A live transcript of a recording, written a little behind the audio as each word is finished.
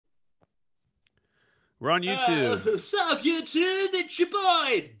We're on YouTube. Sup, YouTube? It's your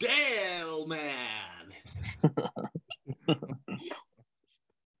boy, Dale, man.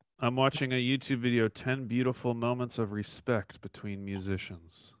 I'm watching a YouTube video, 10 beautiful moments of respect between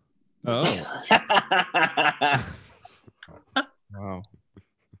musicians. Oh. Wow.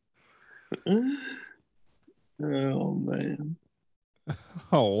 Oh, man.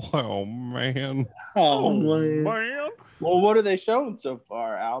 Oh man. Oh, man. Well, what are they showing so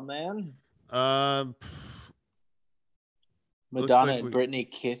far, Al, man? Madonna like and Britney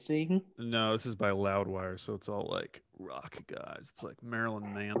kissing? No, this is by Loudwire, so it's all like rock guys. It's like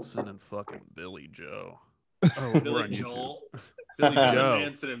Marilyn Manson and fucking Billy Joe. Oh, we're Billy on Joel. Billy Marilyn Joe.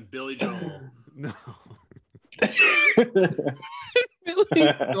 Manson and Billy Joel. No.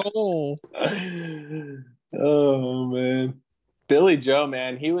 Billy Joel. Oh, man. Billy Joe,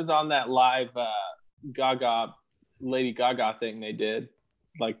 man. He was on that live Lady Gaga thing they did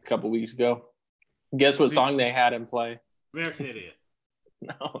like a couple weeks ago. Guess what song they had him play? American Idiot.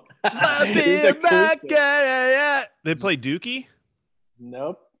 No. They play Dookie?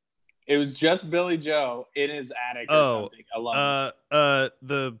 Nope. It was just Billy Joe in his attic or something alone. That's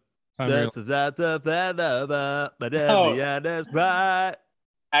right.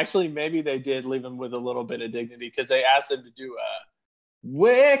 Actually, maybe they did leave him with a little bit of dignity because they asked him to do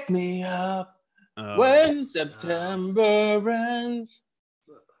Wake Me Up When September Ends.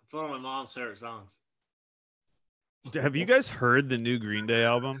 It's one of my mom's favorite songs. Have you guys heard the new Green Day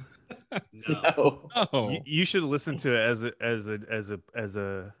album? No. Oh. You should listen to it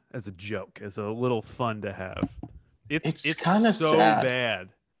as a joke, as a little fun to have. It's kind of so sad. bad.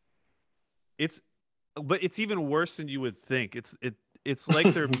 But it's even worse than you would think. It's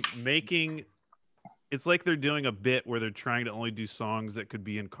like they're making. It's like they're doing a bit where they're trying to only do songs that could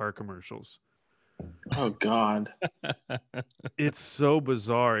be in car commercials. Oh God. It's so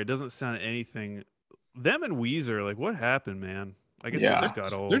bizarre. It doesn't sound anything. Them and Weezer, like, what happened, man? I guess they just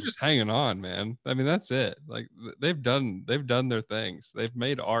got old. They're just hanging on, man. I mean, that's it. Like they've done their things. They've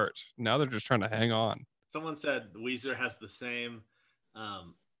made art. Now they're just trying to hang on. Someone said Weezer has the same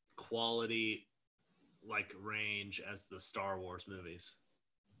quality, like, range as the Star Wars movies.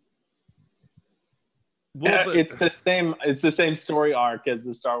 Well, it's the same story arc as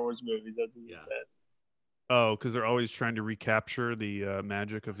the Star Wars movies. That's what he said. Oh, because they're always trying to recapture the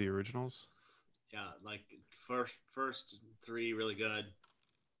magic of the originals. Yeah, like first three really good,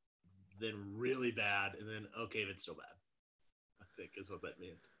 then really bad, and then okay, but still bad. I think is what that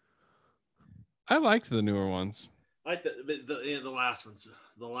meant. I liked the newer ones. I like the last ones.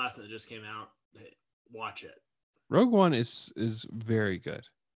 The last one that just came out. Watch it. Rogue One is very good.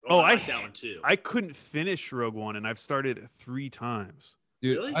 Oh, I like that one too. I couldn't finish Rogue One, and I've started it 3 times.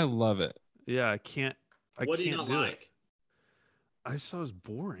 Dude, Really? I love it. Yeah, I can't. What do you not like? It. I just thought it was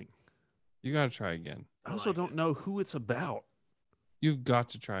boring. You got to try again. I also don't know who it's about. You've got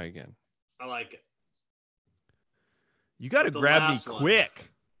to try again. I like it. You got to grab me quick.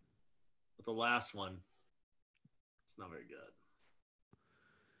 But the last one, it's not very good.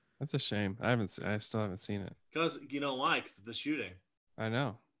 That's a shame. I still haven't seen it. Because you know why? Because the shooting. I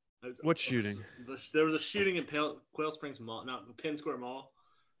know. What shooting? There was a shooting in Quail Springs Mall, not Penn Square Mall,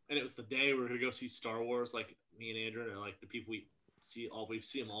 and it was the day we were gonna go see Star Wars. Like me and Andrew and like the people we've seen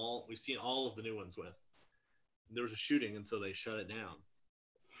all of the new ones with. And there was a shooting, and so they shut it down.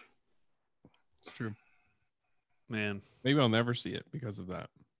 It's true. Man, maybe I'll never see it because of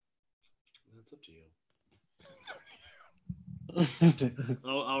that. That's up to you.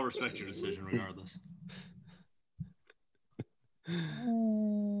 I'll respect your decision regardless.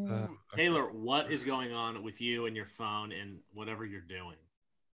 Taylor, what is going on with you and your phone and whatever you're doing?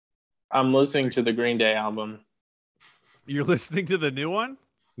 I'm listening to the Green Day album. You're listening to the new one?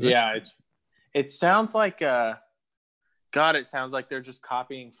 Yeah, it sounds like it sounds like they're just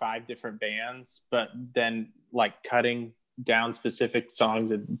copying 5 different bands, but then like cutting down specific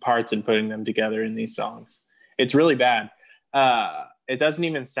songs and parts and putting them together in these songs. It's really bad. It doesn't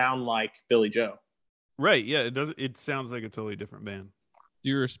even sound like Billy Joe. Right, yeah, it does. It sounds like a totally different band. Do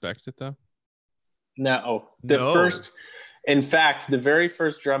you respect it though? No. In fact, the very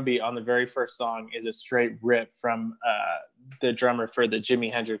first drum beat on the very first song is a straight rip from the drummer for the Jimi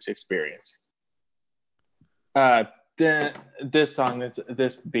Hendrix Experience. This song,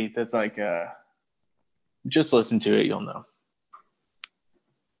 this beat, that's like, just listen to it, you'll know.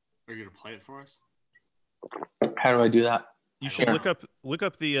 Are you gonna play it for us? How do I do that? You should look up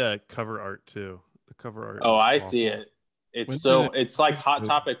the cover art too. The cover art. Oh, I see it. It's like Hot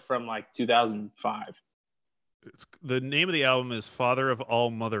Topic from like 2005. The name of the album is Father of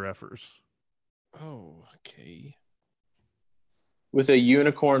All Mother Effers. Oh, okay. with a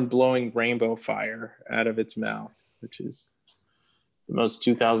unicorn blowing rainbow fire out of its mouth, which is the most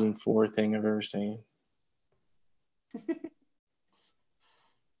 2004 thing I've ever seen.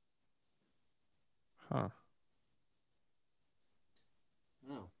 Huh.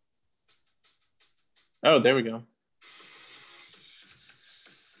 Oh. Oh, there we go.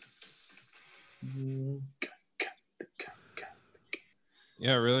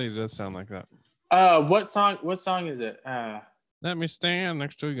 Yeah, it really does sound like that. What song is it? Let me stand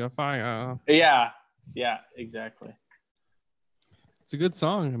next to your fire. Yeah, exactly. It's a good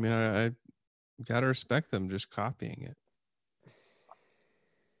song. I mean, I gotta respect them just copying it.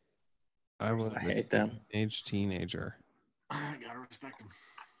 I was I hate them. teenager. I gotta respect them.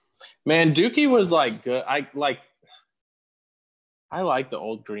 Man, Dookie was like good. I like the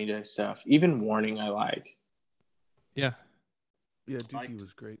old Green Day stuff. Even Warning, I like. Yeah. Yeah, Dookie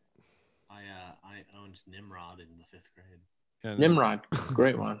was great. I owned Nimrod in the 5th grade. Yeah, Nimrod,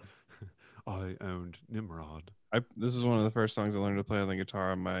 great one. I owned Nimrod. This is one of the first songs I learned to play on the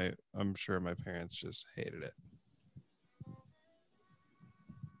guitar. I'm sure my parents just hated it.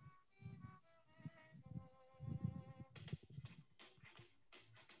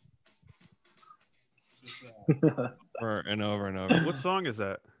 Over and over and over. What song is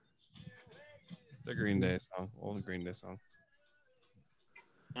that? It's a Green Day song, old Green Day song.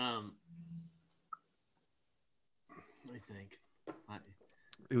 Let me think.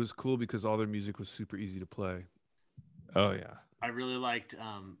 It was cool because all their music was super easy to play. Oh yeah. I really liked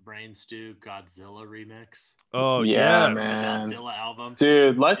Brain Stew Godzilla remix. Oh yeah, yes. man. The Godzilla album.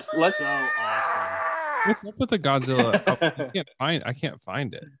 Dude, let's so awesome. What's up with the Godzilla? I can't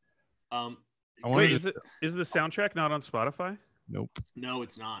find it. Wait, is the soundtrack not on Spotify? Nope. No,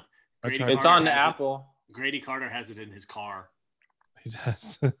 it's not. It's on Apple. Grady Carter has it in his car. He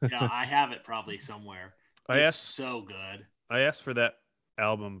does. Yeah, I have it probably somewhere. It's so good. I asked for that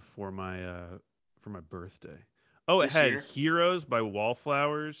album for my birthday. Oh, it had Heroes by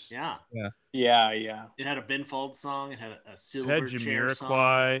Wallflowers. Yeah. It had a Ben Folds song. It had a It Silver had Chair song.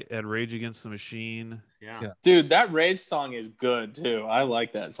 Jamiroquai. It had Rage Against the Machine. Yeah. Dude, that Rage song is good too. I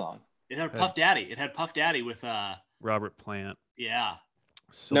like that song. It had Puff Daddy. It had Puff Daddy with Robert Plant. Yeah.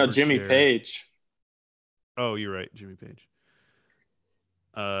 Silver Jimmy Chair. Page. Oh, you're right, Jimmy Page.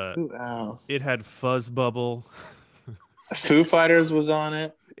 Who else? It had Fuzz Bubble. Foo Fighters was on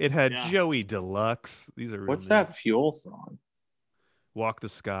it. It had Joey Deluxe. These are real What's names. that Fuel song? Walk the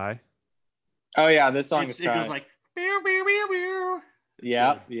Sky. Oh yeah, this song is. It goes like. Beow, beow, beow, beow.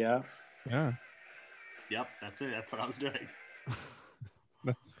 Yeah. Yeah. Yep, that's it. That's what I was doing.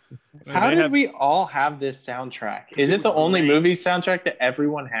 How did we all have this soundtrack? Is it the only movie soundtrack that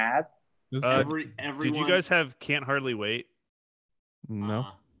everyone had? Everyone. Did you guys have Can't Hardly Wait? No.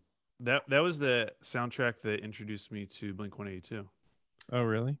 That was the soundtrack that introduced me to Blink-182. Oh,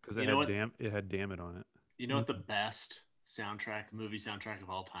 really? Because it had Damn It on it. You know what the best movie soundtrack of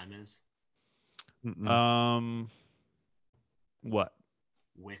all time is? What?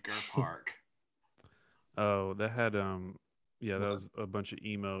 Wicker Park. Oh, that had that was a bunch of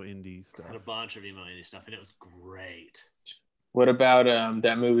emo indie stuff. Had a bunch of emo indie stuff, and it was great. What about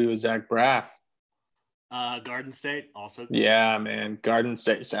that movie with Zach Braff? Garden State also. Yeah, man, Garden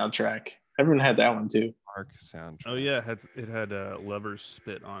State soundtrack. Everyone had that one too. Park soundtrack. Oh yeah, it had Lover's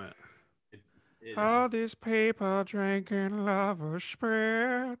Spit on it. All this paper drinking Lover's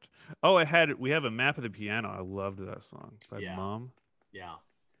Spit. Oh, we have a Map of the Piano. I loved that song by Mom. Yeah,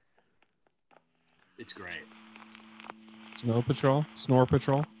 it's great. Snore Patrol.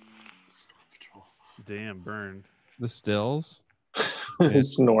 Damn, burned. The Stills.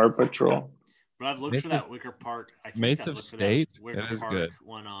 Snore Patrol. But I've looked for that Wicker Park. I think Mates of State. Wicker That is Park good.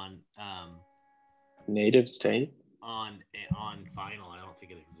 one on Native State. On vinyl. I don't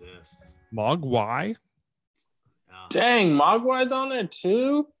think it exists. Mogwai. Dang, Mogwai's on there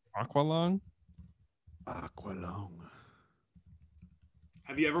too. Aqualung.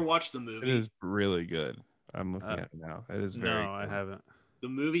 Have you ever watched the movie? It is really good. I'm looking at it now. It is very. No, I haven't. The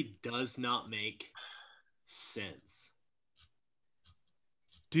movie does not make sense.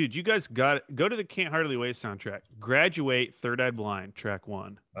 Dude, you guys go to the Can't Hardly Wait soundtrack. Graduate, Third Eye Blind, track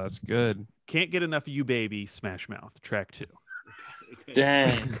 1. That's good. Can't Get Enough of You Baby, Smash Mouth, track 2. Okay.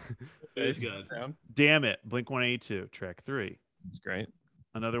 Dang. It is good. Damn It, Blink-182, track 3. That's great.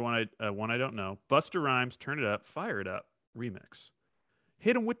 Another one I don't know. Busta Rhymes, Turn It Up, Fire It Up, remix.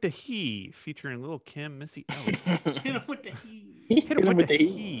 Hit 'em with the He, featuring Lil Kim, Missy Elliott. Hit him with the heat. Hit 'em with the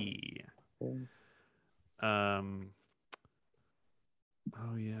He.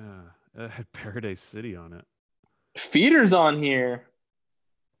 Oh yeah, it had Paradise City on it. Feeder's on here.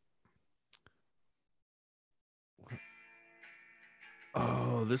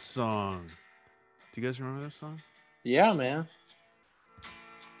 Oh, this song. Do you guys remember this song? Yeah, man.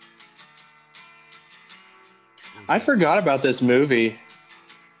 I forgot about this movie.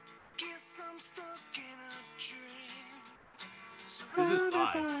 Who's this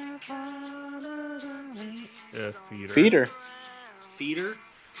by? Yeah, Feeder. Feeder. Feeder?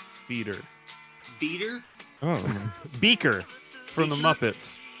 Feeder. Beater? Oh, Beaker from the Beaker?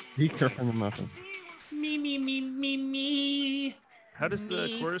 Muppets. Beaker from the Muffins. Me. How does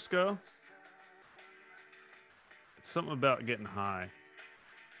the chorus go? It's something about getting high.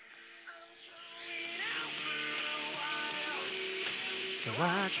 So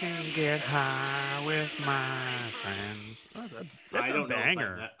I can get high with my friends. Oh, that's a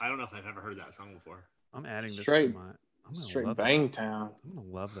banger. I don't know if I've ever heard that song before. I'm adding Straight- this to my. I'm gonna Straight love Bang that. Town. I'm gonna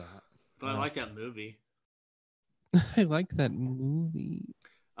love that. But I like that movie. I like that movie.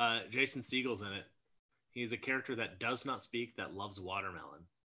 Jason Segel's in it. He's a character that does not speak that loves watermelon.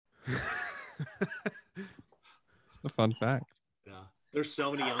 It's a fun fact. Yeah. There's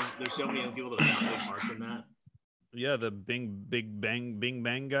so many young people that have big parts in that. Yeah, the Bing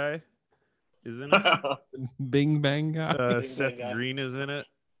Bang guy is in it. Bing Bang guy. Bing Seth Bang guy. Green is in it.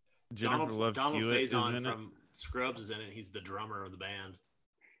 Jennifer Love Donald Hewitt is Faison in it. from Scrubs is in it. He's the drummer of the band.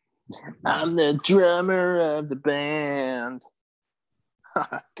 I'm the drummer of the band.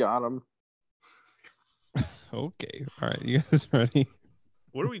 Got him. Okay. All right. You guys ready?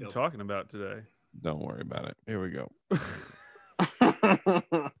 What are we Yep. talking about today? Don't worry about it. Here we go.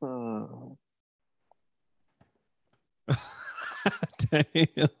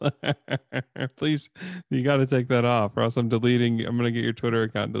 Taylor, please, you got to take that off, or else I'm deleting. I'm gonna get your Twitter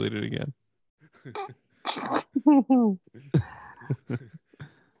account deleted again.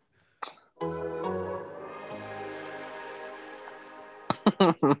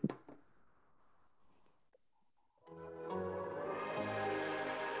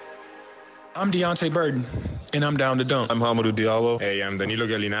 I'm Deontay Burton, and I'm down to dunk. I'm Hamadou Diallo. Hey, I'm Danilo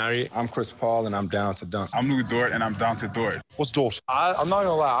Gallinari. I'm Chris Paul, and I'm down to dunk. I'm Lou Dort, and I'm down to Dort. What's Dort? I'm not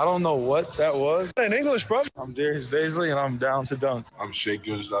gonna lie, I don't know what that was. In English, bro. I'm Darius Baisley, and I'm down to dunk. I'm Shea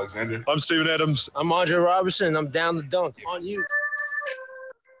Gilgeous-Alexander. I'm Steven Adams. I'm Andre Robertson, and I'm down to dunk. On you.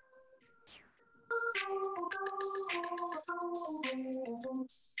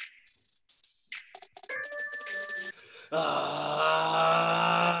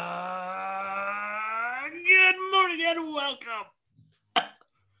 Good morning and welcome to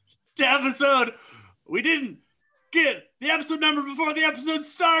episode. We didn't get the episode number before the episode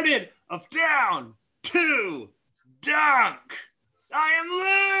started of Down to Dunk. I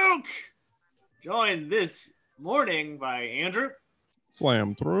am Luke, joined this morning by Andrew,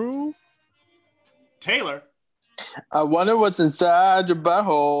 Slam through. Taylor, I wonder what's inside your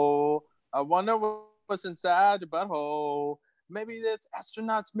butthole. I wonder what's inside your butthole. Maybe it's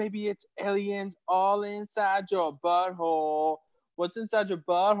astronauts, maybe it's aliens, all inside your butthole. What's inside your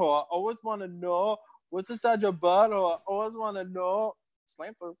butthole? I always want to know. What's inside your butthole? I always want to know.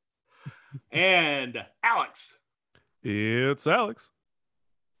 Slam through. and Alex. It's Alex.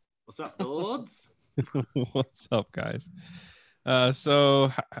 What's up, dudes? What's up, guys? So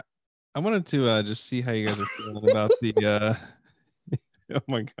I wanted to just see how you guys are feeling about the. Oh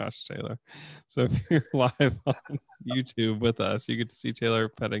my gosh, Taylor! So if you're live on YouTube with us, you get to see Taylor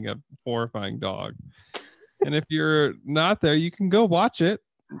petting a horrifying dog. And if you're not there, you can go watch it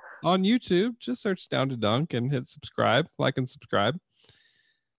on YouTube. Just search Down to Dunk and hit subscribe, like and subscribe.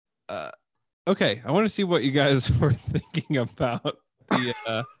 Okay, I want to see what you guys were thinking about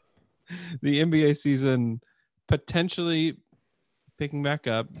the NBA season potentially picking back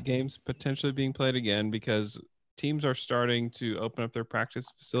up, games potentially being played again because teams are starting to open up their practice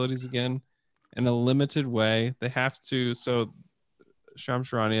facilities again in a limited way. They have to. So Shams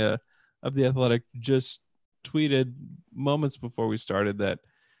Charania of The Athletic just tweeted moments before we started that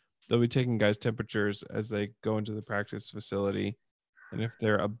they'll be taking guys' temperatures as they go into the practice facility. And if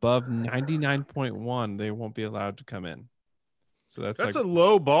they're above 99.1, they won't be allowed to come in. So that's That's like a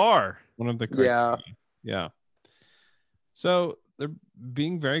low bar. one of the Yeah. criteria. Yeah. So they're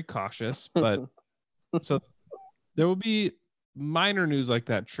being very cautious, but so there will be minor news like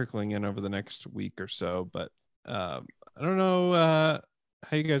that trickling in over the next week or so. But I don't know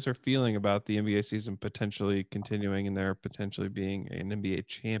how you guys are feeling about the NBA season potentially continuing and there potentially being an NBA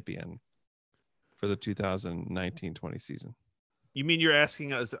champion for the 2019-20 season. You mean you're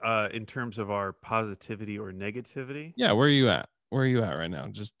asking us in terms of our positivity or negativity? Yeah, where are you at? Where are you at right now?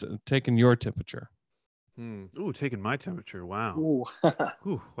 Just taking your temperature. Ooh, taking my temperature. Wow. Ooh.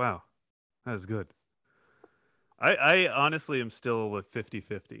 Ooh, wow. That is good. I honestly am still with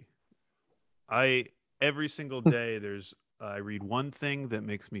 50-50. Every single day there's I read one thing that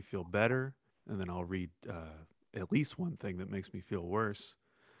makes me feel better, and then I'll read at least one thing that makes me feel worse.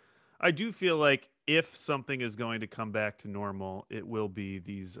 I do feel like if something is going to come back to normal, it will be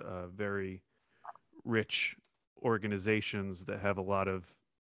these very rich organizations that have a lot of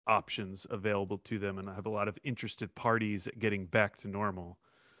options available to them and have a lot of interested parties at getting back to normal.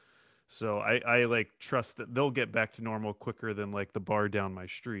 So I like trust that they'll get back to normal quicker than like the bar down my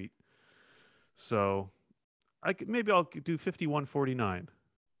street. So maybe I'll do 51-49.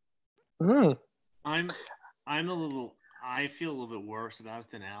 Mm. I'm a little. I feel a little bit worse about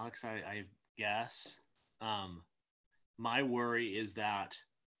it than Alex. I guess. My worry is that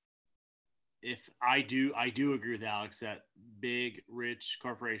if I do agree with Alex that big rich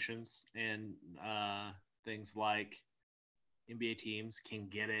corporations and things like NBA teams can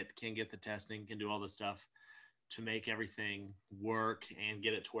get the testing, can do all the stuff to make everything work and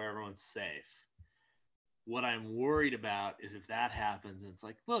get it to where everyone's safe. What I'm worried about is if that happens and it's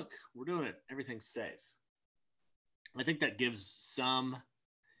like, look, we're doing it, everything's safe. I think that gives some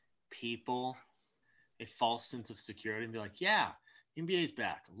people a false sense of security and be like, yeah, NBA's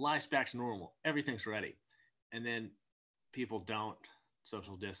back, life's back to normal, everything's ready. And then people don't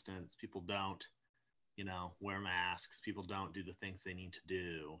social distance, people don't, wear masks, people don't do the things they need to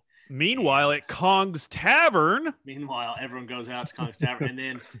do. Meanwhile, at Kong's Tavern. Meanwhile, everyone goes out to Kong's Tavern. And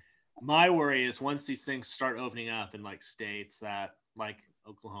then my worry is once these things start opening up in like states that like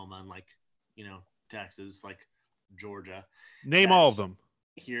Oklahoma and like, Texas, like Georgia. Name all of them.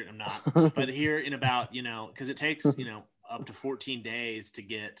 Here, I'm not. But here in about, because it takes, up to 14 days to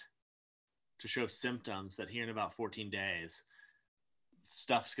show symptoms, that here in about 14 days,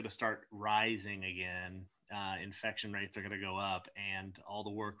 stuff's going to start rising again. Infection rates are going to go up, and all the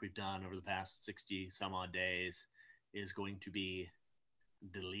work we've done over the past 60 some odd days is going to be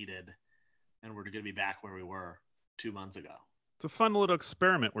deleted, and we're going to be back where we were 2 months ago. It's a fun little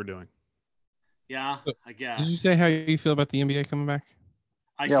experiment we're doing. Yeah, I guess. Did you say how you feel about the NBA coming back?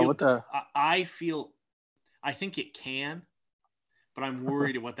 I think it can, but I'm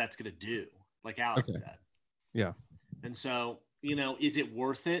worried at what that's going to do, like Alex said. Yeah. And so, is it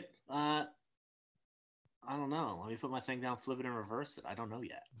worth it? I don't know. Let me put my thing down, flip it, and reverse it. I don't know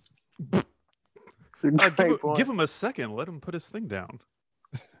yet. Give him a second. Let him put his thing down.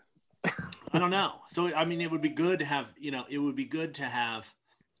 I don't know. So, it would be good to have,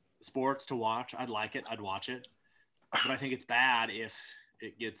 sports to watch. I'd like it. I'd watch it. But I think it's bad if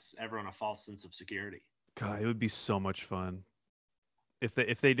it gets everyone a false sense of security. God, it would be so much fun if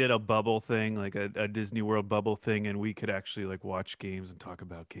they did a bubble thing, like a Disney World bubble thing, and we could actually like watch games and talk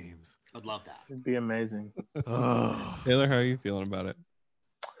about games. I'd love that. It'd be amazing. Taylor, how are you feeling about it?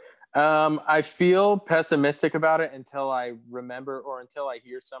 I feel pessimistic about it until I remember or until I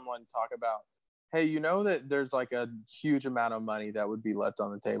hear someone talk about, hey, that there's like a huge amount of money that would be left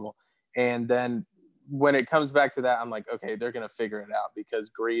on the table. And then when it comes back to that, I'm like, okay, they're going to figure it out because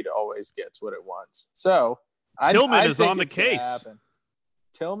greed always gets what it wants. So Tillman is on the case.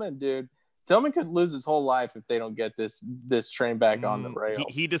 Tillman, dude. Tillman could lose his whole life if they don't get this train back on the rails.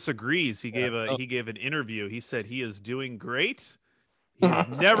 He disagrees. He gave an interview. He said he is doing great.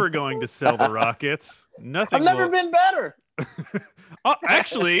 He's never going to sell the Rockets. Nothing. I've never been better.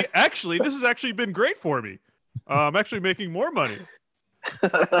 Actually, this has actually been great for me. I'm actually making more money.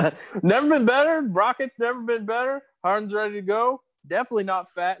 Never been better. Rockets never been better. Harden's ready to go. Definitely not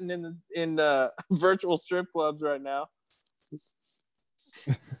fatting in the virtual strip clubs right now.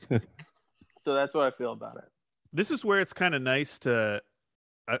 So that's what I feel about it. This is where it's kind of nice to,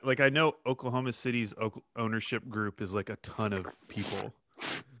 I know Oklahoma City's ownership group is like a ton of people.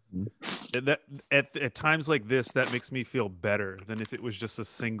 That at times like this, that makes me feel better than if it was just a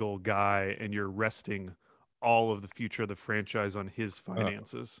single guy and you're resting all of the future of the franchise on his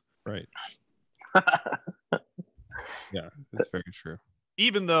finances. Right. Yeah, that's very true.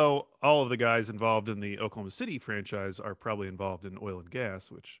 Even though all of the guys involved in the Oklahoma City franchise are probably involved in oil and gas,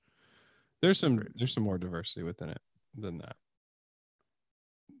 which there's some more diversity within it than that.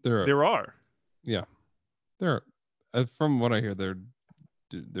 There are. Yeah. There are. From what I hear,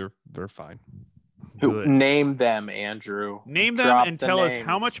 they're fine. Good. Name them, Andrew. Name them and tell us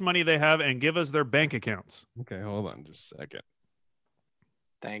how much money they have and give us their bank accounts. Okay, hold on just a second.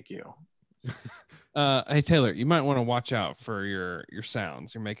 Thank you. Hey Taylor, you might want to watch out for your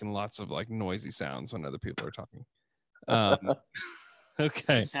sounds. You're making lots of like noisy sounds when other people are talking. Okay.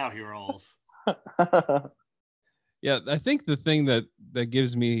 That's how he rolls. Yeah, I think the thing that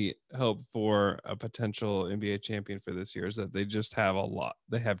gives me hope for a potential NBA champion for this year is that they just have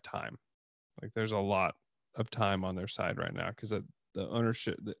they have time. Like there's a lot of time on their side right now because the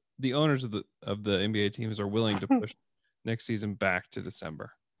ownership, the owners of the NBA teams are willing to push next season back to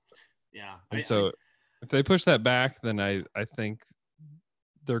December. Yeah. And so if they push that back, then I think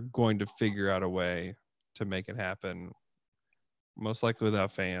they're going to figure out a way to make it happen. Most likely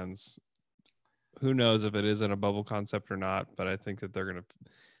without fans. Who knows if it is in a bubble concept or not, but I think that they're going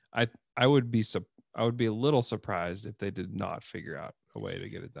to I would be a little surprised if they did not figure out a way to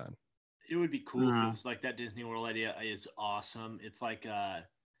get it done. It would be cool if it was like that. Disney World idea is awesome. It's like I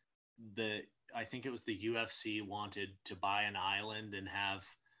think it was the UFC wanted to buy an island and have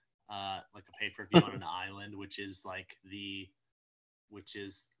like a pay-per-view on an island, which is like the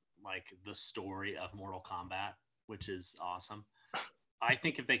story of Mortal Kombat, which is awesome. I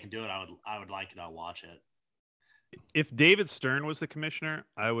think if they can do it, I would like it. I'll watch it. If David Stern was the commissioner,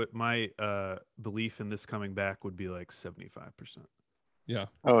 my belief in this coming back would be like 75%. Yeah.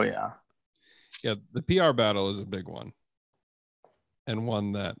 Oh yeah. Yeah, the PR battle is a big one. And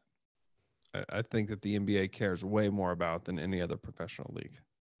one that I think that the NBA cares way more about than any other professional league.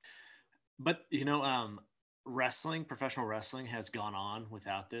 But professional wrestling has gone on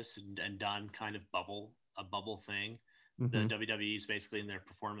without this and done kind of a bubble thing. Mm-hmm. The WWE is basically in their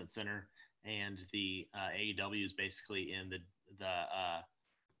performance center, and the AEW is basically in the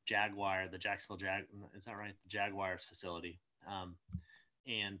Jacksonville is that right? The Jaguars facility.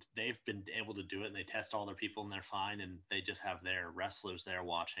 And they've been able to do it, and they test all their people and they're fine, and they just have their wrestlers there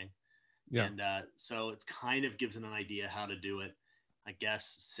watching. Yeah. And so it kind of gives them an idea how to do it, I guess,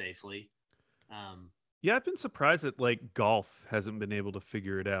 safely. Yeah, I've been surprised that like golf hasn't been able to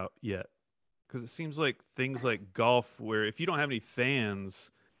figure it out yet, because it seems like things like golf, where if you don't have any fans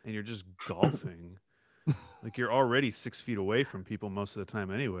and you're just golfing, like you're already 6 feet away from people most of the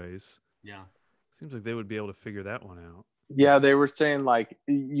time, anyways. Yeah, seems like they would be able to figure that one out. Yeah, they were saying like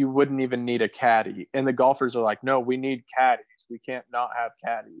you wouldn't even need a caddy, and the golfers are like, "No, we need caddies. We can't not have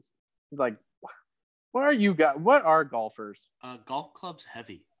caddies." It's like, what are you guys? What are golfers? Golf club's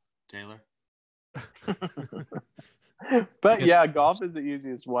heavy, Taylor. But yeah, golf is the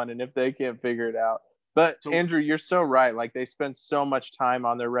easiest one, and if they can't figure it out. But Andrew, you're so right. Like they spend so much time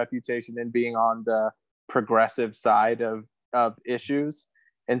on their reputation and being on the progressive side of issues.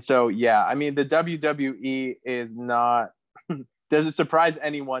 And so, yeah, I mean, the WWE is not. Does it surprise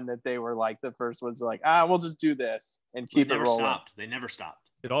anyone that they were like the first ones like, we'll just do this and keep it rolling? They never stopped.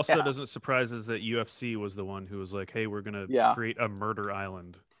 It also doesn't surprise us that UFC was the one who was like, hey, we're going to create a murder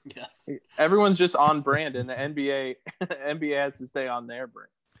island. Yes. Everyone's just on brand, and the NBA has to stay on their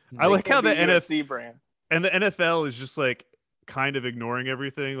brand. I like how the UFC brand. And the NFL is just like kind of ignoring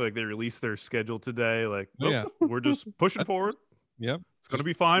everything. Like they released their schedule today. Like, we're just pushing forward. Yep. It's going to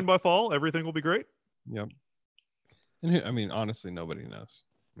be fine by fall. Everything will be great. Yep. And I mean, honestly, nobody knows.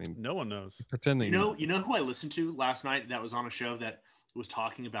 I mean, no one knows. Pretending. You know who I listened to last night that was on a show that was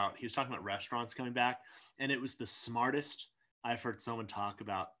talking about restaurants coming back, and it was the smartest I've heard someone talk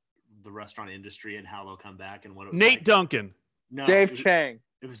about the restaurant industry and how they'll come back and what it was. Nate Duncan. No, Dave Chang.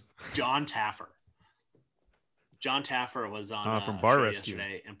 It was John Taffer. John Taffer was on from Bar Rescue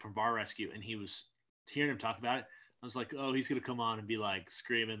yesterday, and from Bar Rescue, and he was hearing him talk about it. I was like, oh, he's gonna come on and be like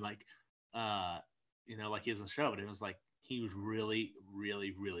screaming like, like he has a show, but it was like he was really,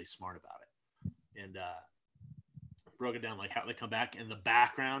 really, really smart about it, and broke it down like how they come back. And the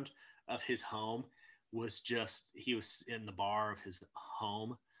background of his home was he was in the bar of his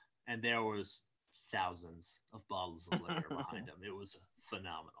home, and there was thousands of bottles of liquor behind him. It was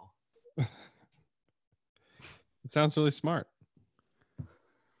phenomenal. It sounds really smart.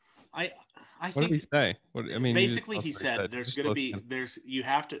 I what think did he say? Basically he said you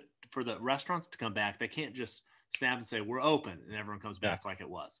have to, for the restaurants to come back, they can't just snap and say we're open and everyone comes back like it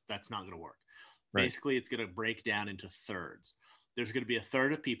was. That's not going to work. Right. Basically, it's going to break down into thirds. There's going to be a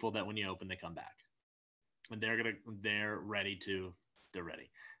third of people that when you open, they come back, and they're ready.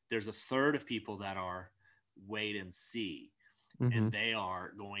 There's a third of people that are wait and see, and they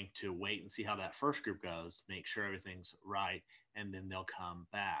are going to wait and see how that first group goes, make sure everything's right, and then they'll come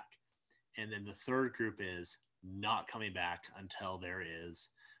back. And then the third group is not coming back until there is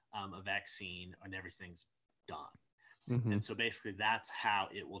a vaccine and everything's done. And so basically that's how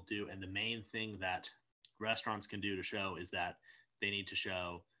it will do. And the main thing that restaurants can do to show is that they need to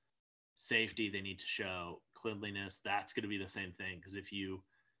show safety. They need to show cleanliness. That's going to be the same thing. Because if you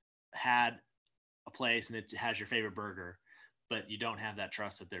had a place and it has your favorite burger, but you don't have that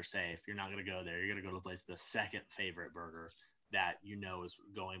trust that they're safe, you're not going to go there. You're going to go to the place, the second favorite burger that you know is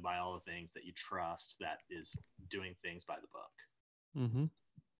going by all the things that you trust, that is doing things by the book.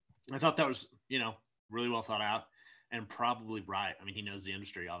 I thought that was, really well thought out and probably right. I mean, he knows the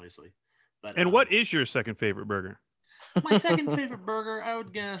industry, obviously. But what is your second favorite burger? My second favorite burger, I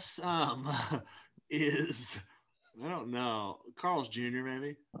would guess, is I don't know. Carl's Jr.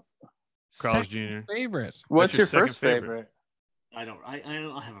 maybe. Carl's Second Jr. favorite. What's your your second first favorite? favorite? I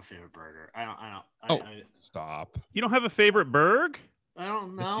don't have a favorite burger. Stop. You don't have a favorite burg? I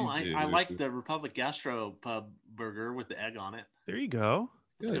don't Yes, know. you I do. like the Republic Gastro Pub burger with the egg on it. There you go.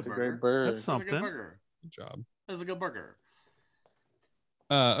 It's a Good. good It's a burger. great bird. That's That's a something. good burger. Good job. That's a good burger.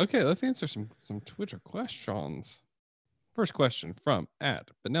 Okay, let's answer some Twitter questions. First question from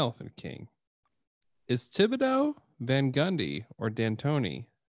 @Benelephant Is Thibodeau, Van Gundy, or D'Antoni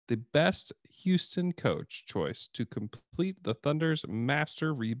the best Houston coach choice to complete the Thunder's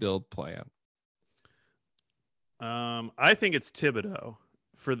master rebuild plan? I think it's Thibodeau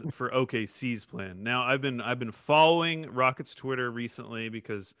for OKC's plan. Now, I've been following Rockets Twitter recently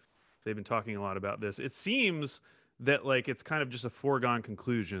because they've been talking a lot about this. It seems that like it's kind of just a foregone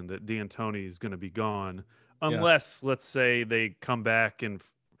conclusion that D'Antoni is going to be gone, unless let's say they come back and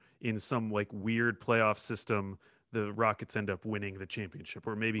in some like weird playoff system, the Rockets end up winning the championship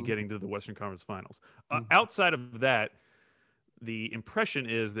or maybe getting to the Western Conference Finals. Outside of that, the impression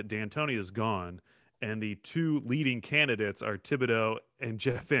is that D'Antoni is gone, and the two leading candidates are Thibodeau and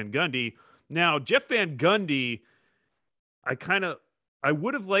Jeff Van Gundy. Now, Jeff Van Gundy, I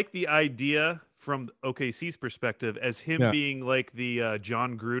would have liked the idea from OKC's perspective as him being like the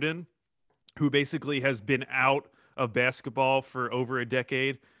John Gruden, who basically has been out of basketball for over a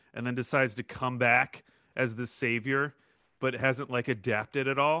decade and then decides to come back as the savior, but hasn't like adapted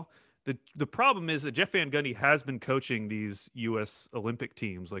at all. The problem is that Jeff Van Gundy has been coaching these U.S. Olympic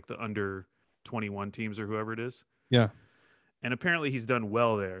teams, like the under 21 teams or whoever it is. Yeah. And apparently he's done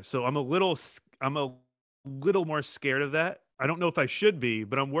well there. So I'm a little more scared of that. I don't know if I should be,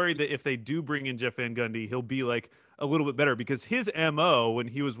 but I'm worried that if they do bring in Jeff Van Gundy, he'll be like a little bit better because his MO when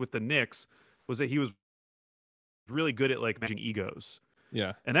he was with the Knicks was that he was really good at like managing egos.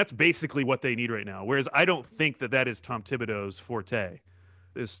 Yeah. And that's basically what they need right now. Whereas I don't think that is Tom Thibodeau's forte.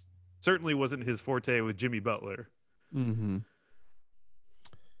 This certainly wasn't his forte with Jimmy Butler. Mm-hmm.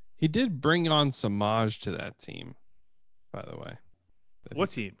 He did bring on Samaj to that team, by the way. What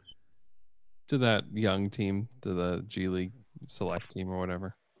team? To that young team, to the G League select team or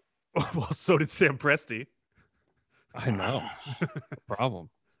whatever. Well, so did Sam Presti. I know. Problem.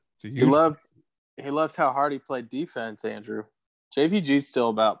 He loved how hard he played defense, Andrew. JVG's still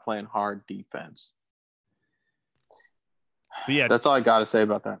about playing hard defense. But yeah, that's all I got to say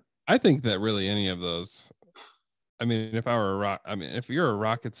about that. I think that really any of those. I mean, if you're a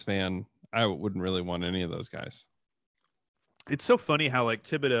Rockets fan, I wouldn't really want any of those guys. It's so funny how like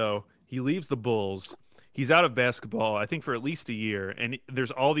Thibodeau, he leaves the Bulls. He's out of basketball, I think, for at least a year. And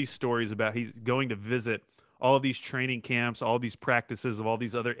there's all these stories about he's going to visit all of these training camps, all these practices of all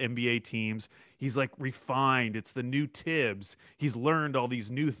these other NBA teams. He's like refined. It's the new Tibbs. He's learned all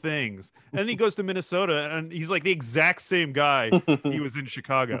these new things. And then he goes to Minnesota and he's like the exact same guy he was in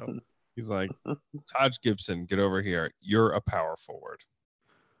Chicago. He's like, Taj Gibson, get over here. You're a power forward.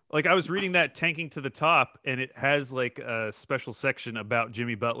 Like I was reading that Tanking to the Top, and it has like a special section about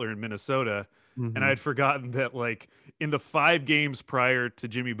Jimmy Butler in Minnesota. Mm-hmm. And I had forgotten that like in the 5 games prior to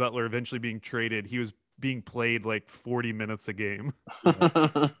Jimmy Butler eventually being traded, he was being played like 40 minutes a game.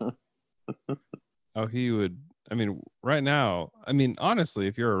 Oh, he would. I mean, right now, I mean, honestly,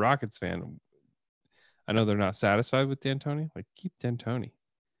 if you're a Rockets fan, I know they're not satisfied with D'Antoni. Like, keep D'Antoni. I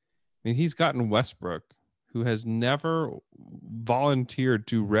mean, he's gotten Westbrook, who has never volunteered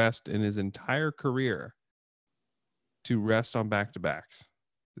to rest in his entire career, to rest on back-to-backs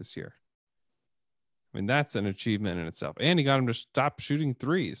this year. I mean, that's an achievement in itself. And he got him to stop shooting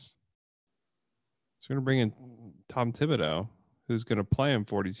threes. So we're going to bring in Tom Thibodeau, who's going to play him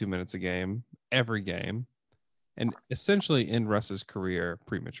 42 minutes a game, every game, and essentially end Russ's career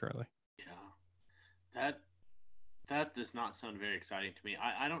prematurely. Yeah. That does not sound very exciting to me.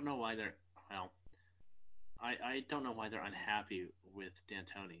 I don't know why they're I don't know why they're unhappy with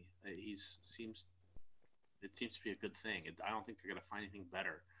D'Antoni. It seems to be a good thing. I don't think they're going to find anything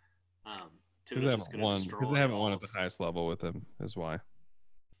better. Because they haven't won at the highest level with him, is why.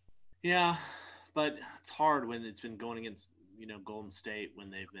 Yeah, but it's hard when it's been going against Golden State when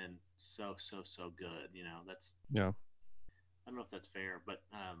they've been so good. That's yeah. I don't know if that's fair, but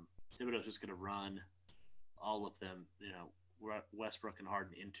Thibodeau's just going to run all of them, Westbrook and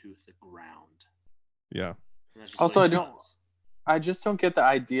Harden into the ground. Yeah. Also, I just don't get the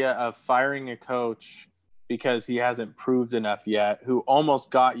idea of firing a coach because he hasn't proved enough yet, who almost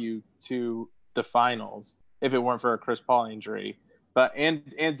got you to the finals if it weren't for a Chris Paul injury, but and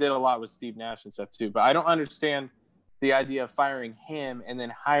did a lot with Steve Nash and stuff too. But I don't understand the idea of firing him and then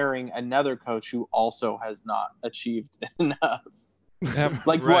hiring another coach who also has not achieved enough.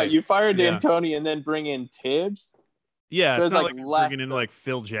 Like right. What? You fired D'Antoni and then bring in Tibbs? Yeah, There's it's not like like less bringing in of- like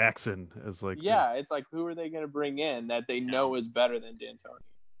Phil Jackson as like Yeah, it's like who are they going to bring in that they know is better than D'Antoni?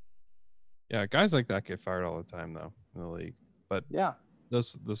 Yeah, guys like that get fired all the time though in the league. But Yeah, the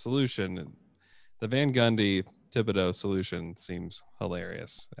solution, the Van Gundy Thibodeau solution seems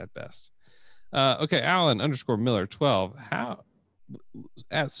hilarious at best. Okay, Alan _Miller 12. How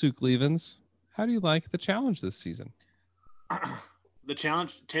at Suk Levens? How do you like the challenge this season? The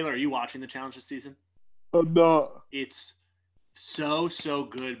challenge, Taylor, are you watching the challenge this season? I'm not. It's so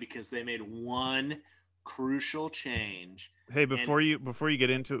good because they made one crucial change. Hey, before you get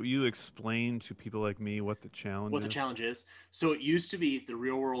into it, you explain to people like me what the challenge What is. the challenge is. So it used to be the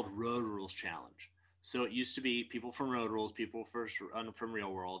Real World Road Rules Challenge. So it used to be people from Road Rules, people from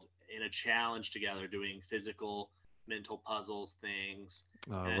Real World in a challenge together doing physical, mental puzzles, things.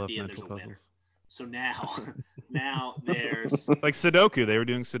 I And love at the end, mental there's a puzzles. winner. So now there's Like Sudoku. They were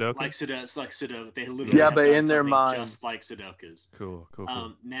doing Sudoku. like Sudoku. They literally Yeah, have but done in their something minds. just like Sudokus. Cool.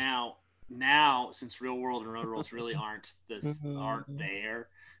 Now since Real World and Road Rules really aren't there,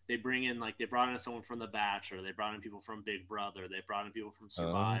 they brought in someone from The Bachelor, they brought in people from Big Brother, they brought in people from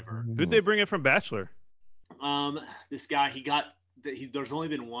Survivor. Who'd they bring in from Bachelor? This guy, there's only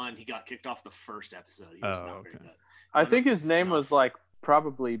been one. He got kicked off the first episode. He was not very good. I think his name was like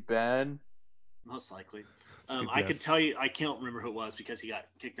probably Ben. Most likely. That's a good I could guess. tell you, I can't remember who it was because he got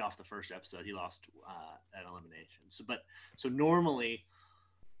kicked off the first episode. He lost at elimination. So normally,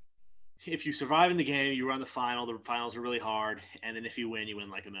 if you survive in the game, you run the final. The finals are really hard, and then if you win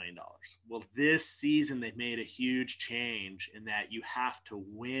like $1 million. Well, this season they've made a huge change in that you have to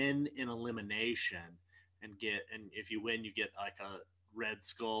win in elimination and if you win, you get like a red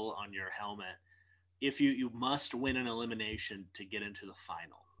skull on your helmet. If you must win an elimination to get into the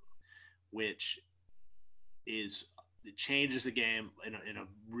final, which it changes the game in a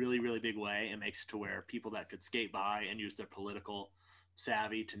really, really big way and makes it to where people that could skate by and use their political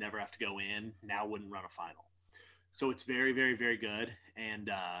savvy to never have to go in now wouldn't run a final. So it's very, very, very good,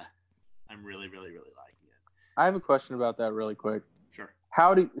 and I'm really, really, really liking it. I have a question about that really quick. Sure.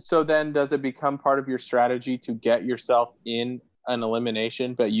 So then does it become part of your strategy to get yourself in an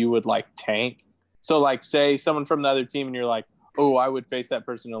elimination, but you would like tank? So like say someone from the other team and you're like, oh, I would face that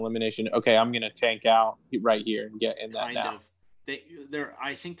person in elimination. Okay, I'm going to tank out right here and get in that kind now. of.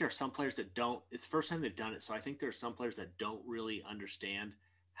 I think there are some players that don't. It's the first time they've done it, so I think there are some players that don't really understand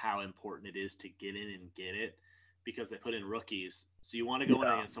how important it is to get in and get it because they put in rookies. So you want to go in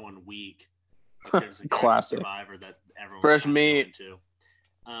against someone weak. Like there's a Classic Survivor that everyone fresh meat.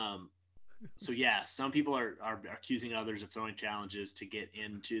 So yeah, some people are accusing others of throwing challenges to get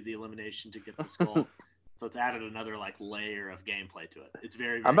into the elimination to get the skull. So it's added another like layer of gameplay to it. It's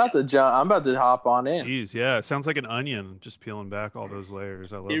very, very I'm about to hop on in. Jeez, yeah, it sounds like an onion, just peeling back all those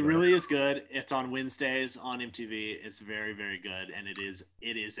layers. I love it. It really is good. It's on Wednesdays on MTV. It's very, very good, and it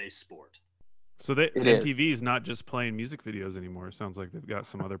is a sport. So MTV is not just playing music videos anymore. It sounds like they've got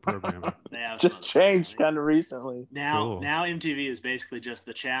some other programming. They have just changed kind of recently. Now MTV is basically just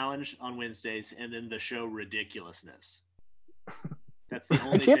the challenge on Wednesdays and then the show Ridiculousness. That's the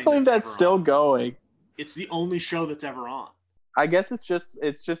only. I can't believe that's still going. It's the only show that's ever on. I guess it's just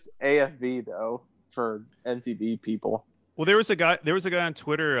AFV though for MTV people. Well, there was a guy on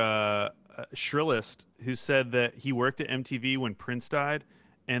Twitter, Shrillist, who said that he worked at MTV when Prince died,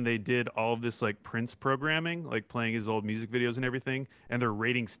 and they did all of this like Prince programming, like playing his old music videos and everything, and their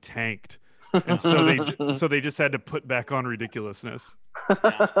ratings tanked. And so they just had to put back on Ridiculousness.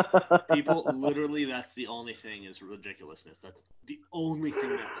 Yeah. People literally, that's the only thing is Ridiculousness. That's the only thing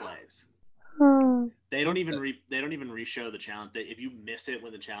that plays. They don't even re-show the challenge. If you miss it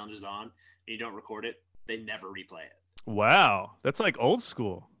when the challenge is on and you don't record it, they never replay it. Wow, that's like old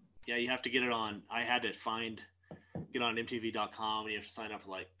school. Yeah, you have to get it on. I had to get on MTV.com, and you have to sign up for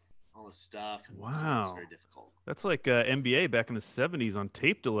like all this stuff. And wow, it's very difficult. That's like NBA back in the '70s on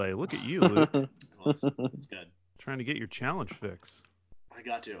tape delay. Look at you, Luke. It's good. Trying to get your challenge fix. I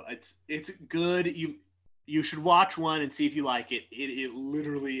got to. It's good. You should watch one and see if you like it. It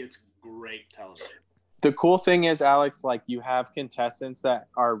literally, it's great television. The cool thing is, Alex, like you have contestants that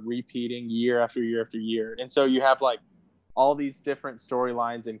are repeating year after year after year. And so you have like all these different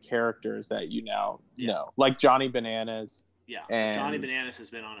storylines and characters that you now know, like Johnny Bananas. Yeah. And Johnny Bananas has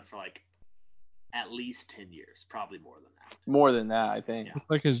been on it for like at least 10 years, probably more than that. More than that, I think. It's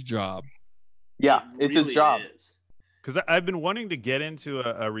like his job. Yeah, it's his job. Because I've been wanting to get into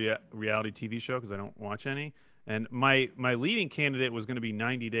a reality TV show because I don't watch any. And my leading candidate was going to be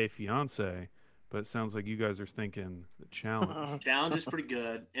 90 Day Fiance, but it sounds like you guys are thinking the challenge. Challenge is pretty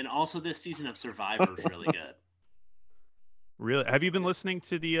good, and also this season of Survivor is really good. Really? Have you been listening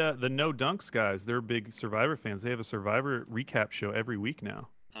to the No Dunks guys? They're big Survivor fans. They have a Survivor recap show every week now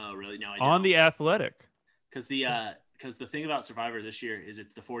Oh, really? No, I on don't. The Athletic. Because the thing about Survivor this year is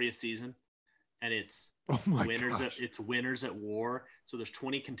it's the 40th season, and it's Oh my winners. gosh. It's winners at war. So there's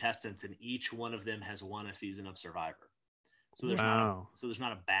 20 contestants, and each one of them has won a season of Survivor. So there's Wow.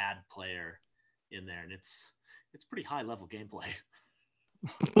 not a bad player in there, and it's pretty high level gameplay.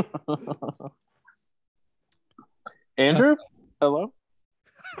 Andrew, hello.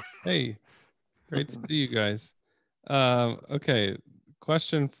 Hey, great to see you guys. Okay,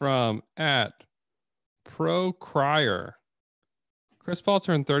 question from at Pro Crier. Chris Paul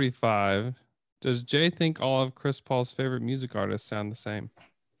turned 35. Does Jay think all of Chris Paul's favorite music artists sound the same?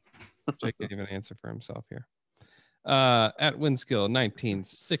 Jay can't even answer for himself here. At Winskill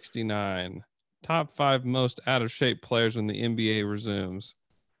 1969. Top 5 most out of shape players when the NBA resumes.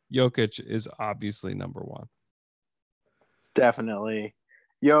 Jokic is obviously number 1. Definitely.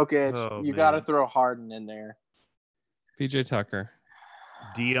 Jokic, Oh, you man. got to throw Harden in there. PJ Tucker.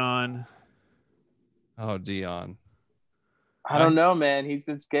 Dion. Oh, Dion. I don't know, man. He's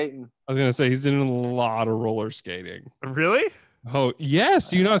been skating. I was gonna say he's doing a lot of roller skating. Really? Oh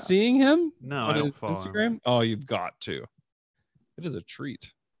yes, you not seeing him No, I on don't his follow him. Instagram? Oh, you've got to. It is a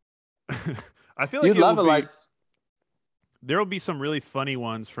treat. I feel like You'd love it. Like, there will be some really funny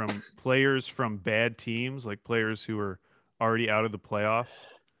ones from players from bad teams, like players who are already out of the playoffs,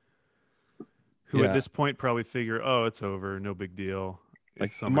 who at this point probably figure, oh, it's over, no big deal.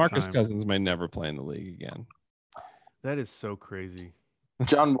 Like It's Marcus summertime. Cousins may never play in the league again. That is so crazy.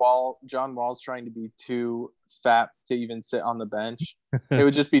 John Wall's trying to be too fat to even sit on the bench. It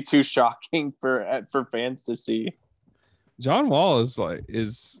would just be too shocking for fans to see. John Wall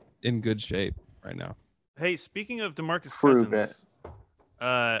is in good shape right now. Hey, speaking of DeMarcus Prove Cousins,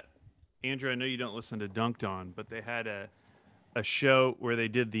 Andrew, I know you don't listen to Dunked On, but they had a show where they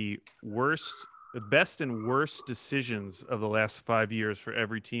did the best and worst decisions of the last 5 years for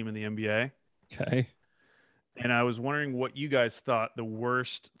every team in the NBA. Okay. And I was wondering what you guys thought the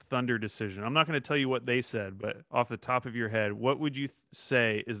worst Thunder decision. I'm not going to tell you what they said, but off the top of your head, what would you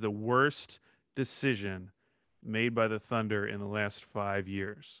say is the worst decision made by the Thunder in the last 5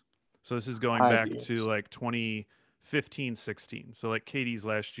 years? So this is going 5 back years. to like 2015, 16. So like KD's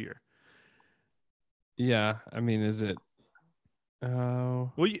last year. Yeah, I mean, is it?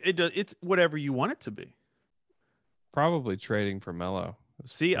 Oh, Well, it's whatever you want it to be. probably trading for Melo.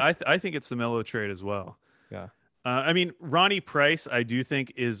 See, I think it's the Melo trade as well. Yeah. I mean, Ronnie Price, I do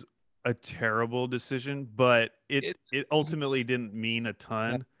think is a terrible decision, but it ultimately didn't mean a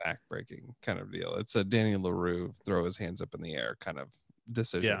ton. Backbreaking kind of deal. It's a Danny LaRue throw his hands up in the air kind of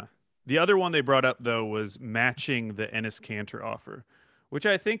decision. Yeah. The other one they brought up though was matching the Ennis Cantor offer, which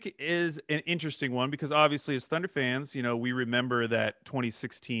I think is an interesting one because obviously as Thunder fans, you know, we remember that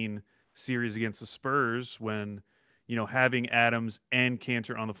 2016 series against the Spurs when, you know, having Adams and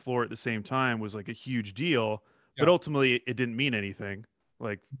Cantor on the floor at the same time was like a huge deal, but Yeah. ultimately it didn't mean anything.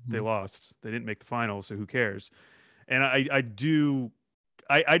 Like they lost. They didn't make the finals, so who cares? And I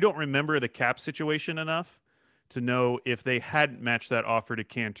don't remember the cap situation enough to know if they hadn't matched that offer to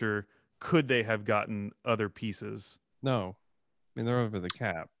Cantor, could they have gotten other pieces? No. I mean, they're over the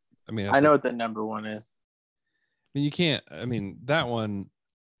cap. I mean, I know what the number one is. I mean, you can't. I mean, that one.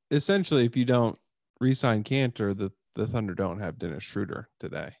 Essentially, if you don't re-sign Cantor, the Thunder don't have Dennis Schroeder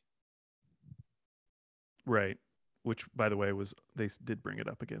today. Right. Which, by the way, they did bring it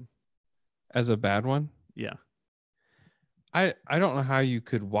up again as a bad one. Yeah. I don't know how you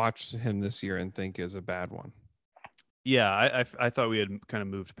could watch him this year and think is a bad one. Yeah, I thought we had kind of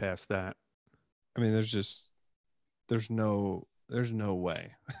moved past that. I mean, there's no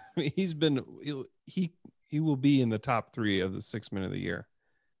way. I mean, he will be in the top 3 of the 6 men of the year.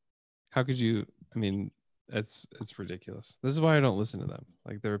 How could you? I mean, it's ridiculous. This is why I don't listen to them.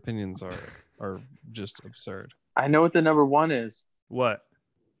 Like their opinions are just absurd. I know what the number one is. What?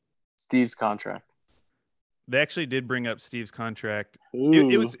 Steve's contract. They actually did bring up Steve's contract.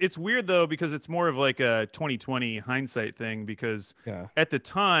 It's weird though because it's more of like a 2020 hindsight thing because at the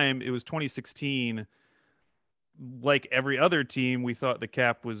time it was 2016. Like every other team, we thought the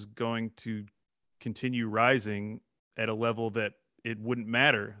cap was going to continue rising at a level that it wouldn't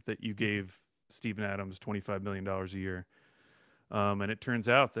matter that you gave Steven Adams $25 million a year. And it turns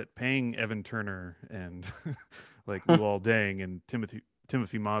out that paying Evan Turner and like Luol Deng and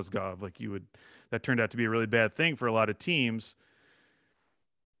Timothy Mozgov, that turned out to be a really bad thing for a lot of teams.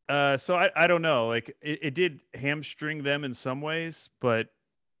 So I don't know. Like it did hamstring them in some ways, but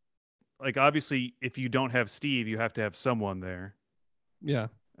like obviously if you don't have Steve, you have to have someone there. Yeah.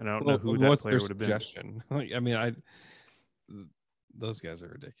 And I don't know who that player would have been. Like, I mean, those guys are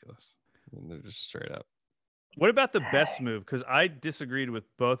ridiculous. I mean, they're just straight up. What about the best move? Because I disagreed with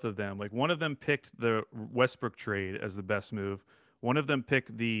both of them. Like one of them picked the Westbrook trade as the best move. One of them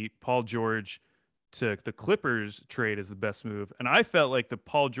picked the Paul George to the Clippers trade as the best move. And I felt like the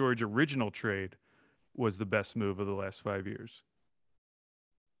Paul George original trade was the best move of the last 5 years.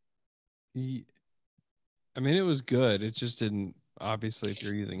 I mean, it was good. It just didn't, obviously, if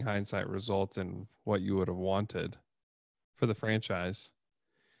you're using hindsight, result in what you would have wanted for the franchise.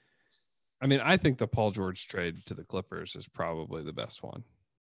 I mean, I think the Paul George trade to the Clippers is probably the best one.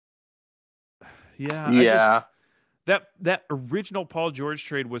 Yeah. That original Paul George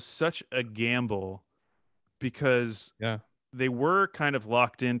trade was such a gamble because they were kind of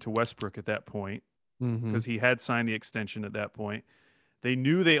locked into Westbrook at that point because he had signed the extension at that point. They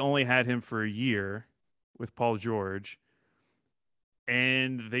knew they only had him for a year with Paul George,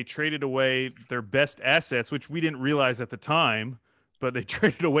 and they traded away their best assets, which we didn't realize at the time, but they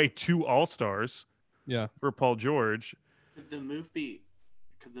traded away 2 All-Stars for Paul George. Could the move be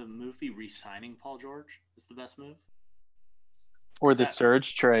re-signing Paul George is the best move? Or the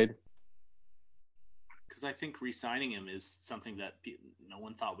Surge trade? Because I think re-signing him is something that no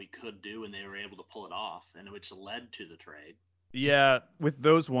one thought we could do, and they were able to pull it off, and which led to the trade. Yeah, with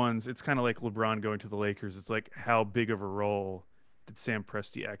those ones, it's kind of like LeBron going to the Lakers. It's like, how big of a role did Sam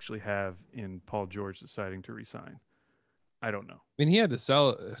Presti actually have in Paul George deciding to resign? I don't know. I mean, he had to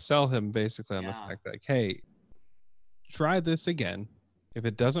sell him basically on the fact that, hey, try this again. If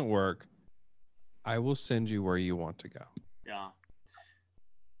it doesn't work, I will send you where you want to go. Yeah.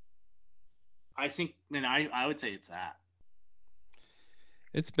 I think, and I would say it's that.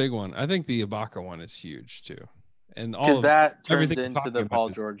 It's a big one. I think the Ibaka one is huge too. And all because that turns everything into the Paul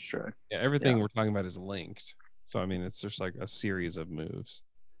George trade. Yeah, everything we're talking about is linked. So I mean, it's just like a series of moves.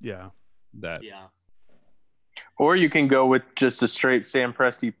 Yeah. Or you can go with just a straight Sam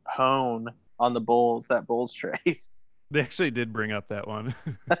Presti pwn on the Bulls, that Bulls trade. They actually did bring up that one.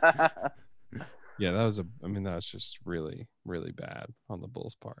 Yeah, that was just really, really bad on the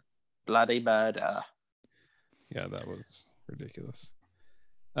Bulls' part. Bloody bad. Yeah, that was ridiculous.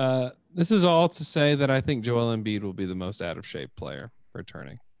 This is all to say that I think Joel Embiid will be the most out of shape player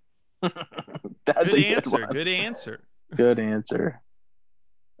returning. That's good answer. Good answer. Good answer.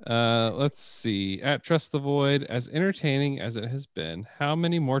 Let's see. At Trust the Void, as entertaining as it has been, how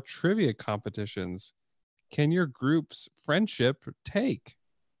many more trivia competitions can your group's friendship take?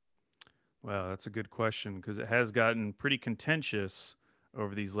 Well, that's a good question because it has gotten pretty contentious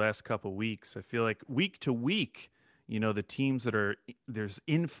over these last couple weeks. I feel like week to week, the teams that there's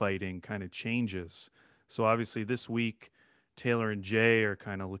infighting kind of changes. So obviously this week, Taylor and Jay are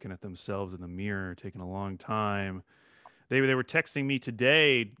kind of looking at themselves in the mirror, taking a long time. They were texting me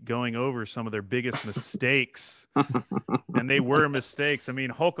today going over some of their biggest mistakes. And they were mistakes. I mean,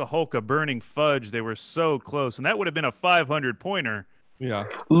 Holka burning fudge. They were so close. And that would have been a 500-pointer. Yeah.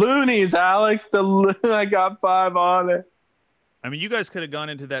 Loonies, Alex. I got 5 on it. I mean, you guys could have gone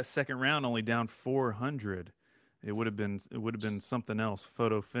into that second round only down 400. It would have been something else,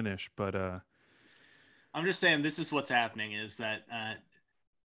 photo finish. But I'm just saying this is what's happening is that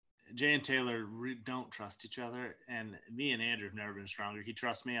Jay and Taylor don't trust each other, and me and Andrew have never been stronger. He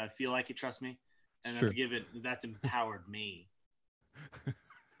trusts me. I feel like he trusts me, and that's empowered me.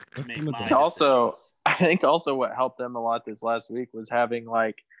 To make my decisions. I think also what helped them a lot this last week was having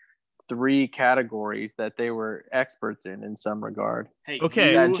like 3 categories that they were experts in some regard. Hey,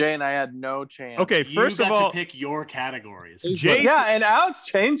 okay. Jay and I had no chance. Okay, first of all, to pick your categories. And Alex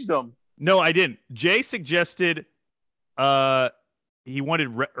changed them. No, I didn't. Jay suggested he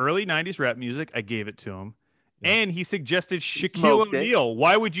wanted early 90s rap music. I gave it to him. Yeah. And he suggested Shaquille O'Neal.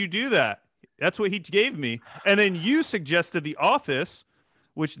 Why would you do that? That's what he gave me. And then you suggested The Office,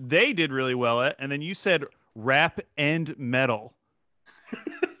 which they did really well at. And then you said rap and metal.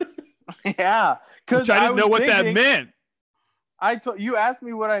 Yeah. Which I didn't know what that meant. You asked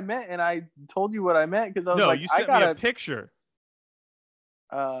me what I meant, and I told you what I meant because I was you sent me a picture.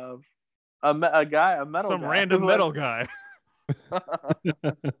 A metal guy. Some random metal guy. A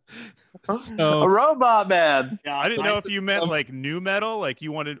robot man. Yeah, I didn't know if you meant like new metal, like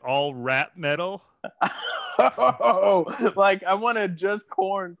you wanted all rap metal. Like I wanted just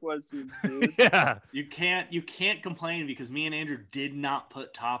corn questions, dude. Yeah. You can't complain because me and Andrew did not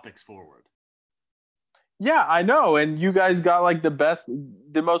put topics forward. Yeah, I know, and you guys got like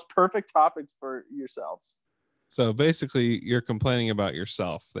the most perfect topics for yourselves. So basically, you're complaining about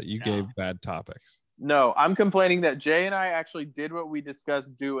yourself that you gave bad topics. No, I'm complaining that Jay and I actually did what we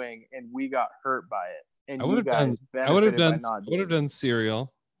discussed doing, and we got hurt by it. And I would have done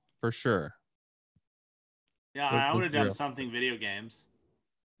cereal for sure. Yeah, What- I would what's have done cereal? something video games.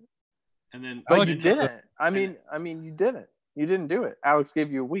 And then But like you it. didn't. I and- mean, you didn't. You didn't do it. Alex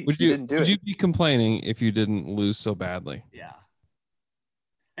gave you a week. Would You you didn't do would it. you be complaining if you didn't lose so badly? yeah.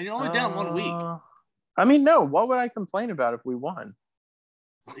 And you're only down 1 week. I mean, no. What would I complain about if we won?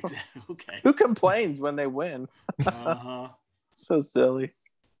 Exactly. Okay. Who complains when they win? Uh-huh. So silly.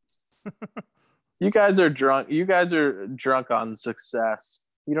 You guys are drunk. You guys are drunk on success.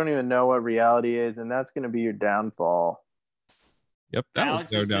 You don't even know what reality is, and that's going to be your downfall. Yep, that Alex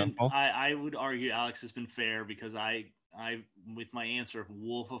was their has been. downfall. I would argue Alex has been fair because I with my answer of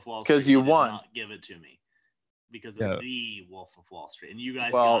Wolf of Wall 'Cause Street, you he did won. not give it to me because Yeah. of the Wolf of Wall Street, and you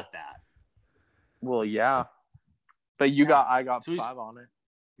guys Well, got that. Well, yeah, but I got So he's- 5 on it.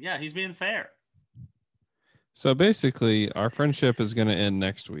 Yeah, he's being fair. So basically, our friendship is going to end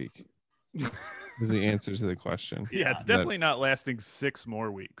next week. Is the answer to the question. Yeah, it's Yeah, definitely not lasting 6 more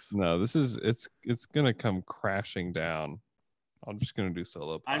weeks. No, this is it's going to come crashing down. I'm just going to do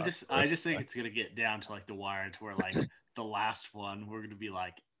solo. I pods the just rest think of it's gonna get down to like the wire to where like the last one we're gonna be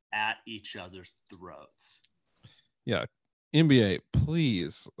like at each other's throats. the- NBA,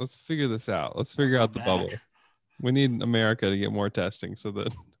 please, let's figure this out. Let's figure out the Back. bubble. We need America to get more testing so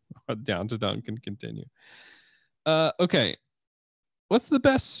that down to dunk can continue. Okay. What's the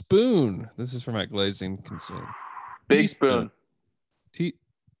best spoon? This is from at Glazing Consume. Big Teaspoon. spoon,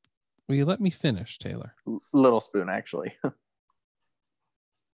 Will you let me finish, Taylor? little spoon, actually.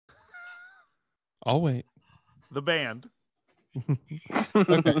 I'll wait. The band.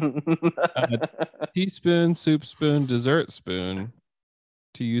 Teaspoon, soup spoon, dessert spoon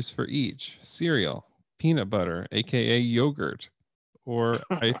to use for each cereal, peanut butter, aka yogurt, or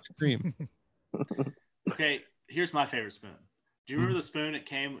ice cream. Okay, here's my favorite spoon. Do you remember the spoon? It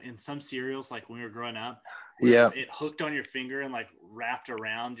came in some cereals like when we were growing up. Yeah. It hooked on your finger and like wrapped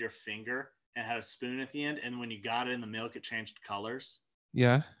around your finger and had a spoon at the end. And when you got it in the milk, it changed colors.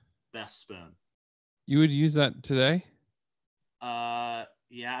 Yeah, Best spoon. you would use that today?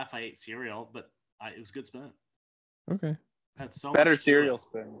 Yeah, if I ate cereal, but it was a good spoon. Okay. Had so Better much cereal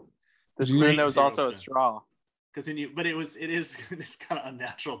spoon. The Did you spoon eat that was cereal also a spoon? straw. Because then it's kind of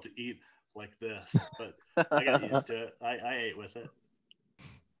unnatural to eat like this, but I got used to it. I ate with it.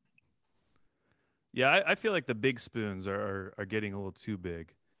 Yeah, I feel like the big spoons are getting a little too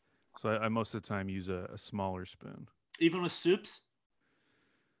big. So I most of the time use a smaller spoon. Even with soups,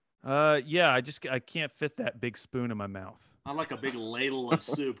 Yeah, I can't fit that big spoon in my mouth. I like a big ladle of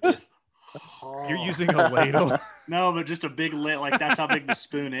soup. Just You're using a ladle. no, but just a big ladle. Like that's how big the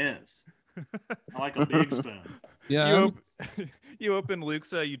spoon is. I like a big spoon. Yeah. you, I'm- you open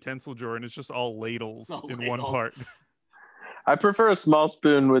Luke's utensil drawer and it's just all ladles All in one ladles. part. I prefer a small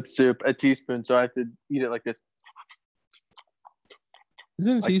spoon with soup, a teaspoon, so I have to eat it like this.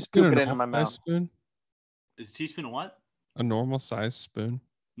 Isn't a Like teaspoon scoop a it into my normal size mouth. spoon? Is a teaspoon a what? A normal size spoon?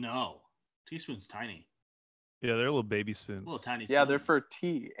 No, teaspoon's tiny. Yeah, they're little baby spoons. Little tiny. Spoon. Yeah, they're for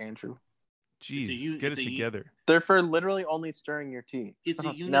tea, Andrew. Jeez, get it together. They're for literally only stirring your tea. It's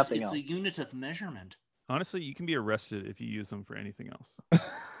a unit. Nothing It's else. a unit of measurement. Honestly, you can be arrested if you use them for anything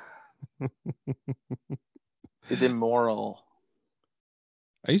else. It's immoral.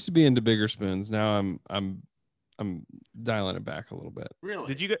 I used to be into bigger spoons. Now I'm dialing it back a little bit.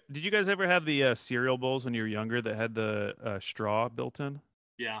 Really? Did you guys ever have the cereal bowls when you were younger that had the straw built in?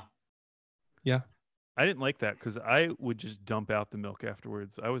 Yeah. Yeah. I didn't like that because I would just dump out the milk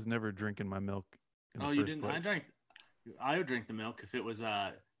afterwards. I was never drinking my milk. In the Oh, you first didn't? Place. I would drink the milk if it was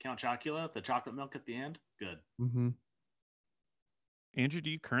Count Chocula, the chocolate milk at the end. Good. Mm-hmm. Andrew, do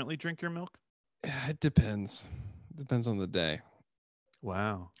you currently drink your milk? Yeah, it depends. Depends on the day.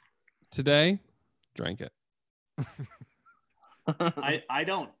 Wow. Today, drank it.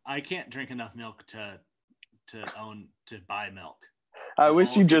 I can't drink enough milk to buy milk. I wish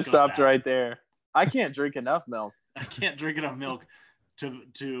All you of it just goes stopped back. right there. I can't drink enough milk. I can't drink enough milk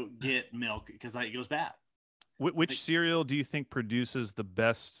to get milk because it goes bad. Which cereal do you think produces the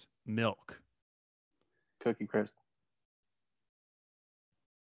best milk? Cookie Crisp.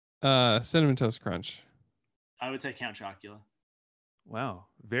 Cinnamon Toast Crunch. I would say Count Chocula. Wow,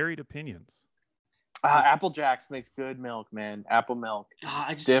 varied opinions. Apple Jacks makes good milk, man. Apple milk.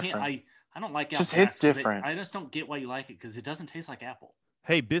 I It's just different. can't. I don't like Just Apple hits Jacks 'cause different. I just don't get why you like it because it doesn't taste like apple.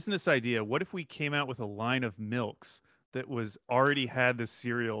 Hey, business idea. What if we came out with a line of milks that was already had the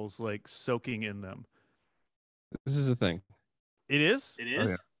cereals like soaking in them? This is a thing. It is? It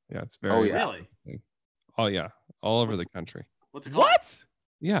is? Yeah, it's very. Oh, yeah. Really? Oh yeah, all over the country. What's it called? What?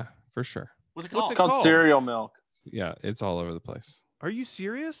 Yeah, for sure. What's it called? What's It's called called? cereal milk. Yeah, it's all over the place. Are you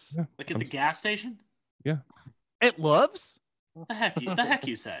serious? Yeah, Like at I'm the gas station? At Love's? The heck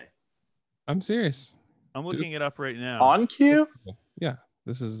you say? I'm serious. I'm looking it up right now. On cue? Yeah,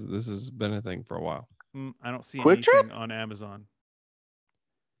 this has been a thing for a while. I don't see Quick anything Trip? on Amazon.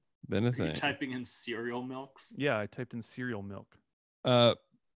 Been a Are you thing. typing in cereal milks? Yeah, I typed in cereal milk.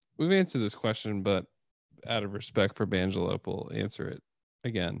 We've answered this question, but out of respect for Bangelope, we'll answer it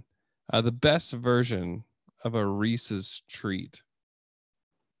again. The best version of a Reese's treat.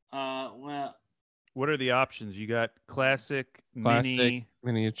 Well, What are the options? You got classic, mini,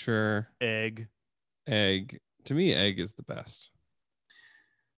 miniature, egg. egg. To me, egg is the best.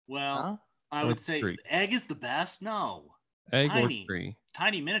 well, I Or would say tree. egg is the best. No, Egg tiny, or tree.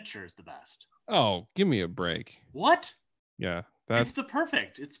 tiny miniature is the best. Oh, give me a break. What? Yeah, It's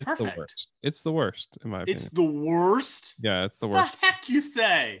perfect. It's the perfect. worst. It's the worst, in my It's opinion. the worst. Yeah, it's the The worst. heck you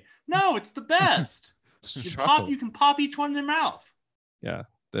say? No, it's the best. It's You chocolate. can pop each one in your mouth. Yeah,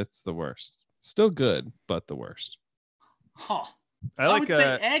 that's the worst. Still good, but the worst. Huh. I would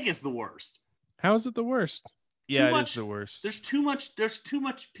say egg is the worst. How is it the worst? Yeah, Too it much- is the worst. There's too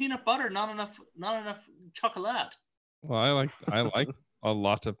much peanut butter, not enough chocolate. Well, I like a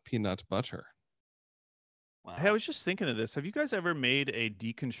lot of peanut butter. Wow. Hey, I was just thinking of this. Have you guys ever made a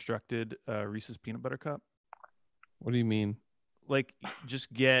deconstructed Reese's peanut butter cup? What do you mean? Like,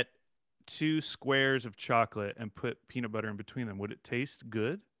 just get 2 squares of chocolate and put peanut butter in between them. Would it taste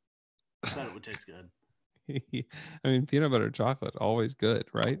good? I thought it would taste good. I mean, peanut butter chocolate, always good,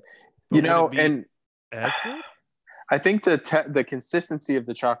 right? But You would know, it be and as good? I think the consistency of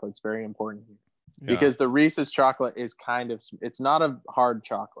the chocolate is very important here Yeah. because the Reese's chocolate is it's not a hard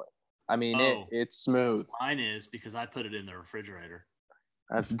chocolate. I mean, Oh. it's smooth. Mine is because I put it in the refrigerator.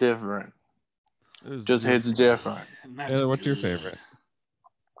 That's different. It was Just hits different. And that's Taylor, what's your good. favorite?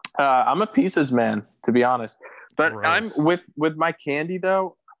 I'm a pieces man, to be honest. But Gross. I'm with my candy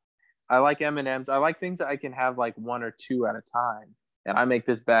though. I like M&Ms. I like things that I can have like 1 or 2 at a time, and I make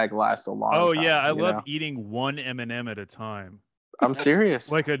this bag last a long Oh time. yeah, I you love know? eating one M&M at a time. I'm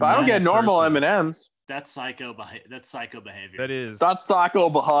serious. Like a But I don't get normal person. M&Ms. That's psycho behavior. That is. That's psycho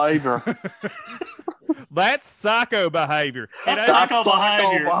behavior. That's psycho behavior. And That's I, psycho psycho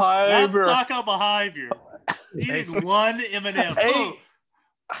behavior. behavior. That's psycho behavior. Eating one M&M. Hey,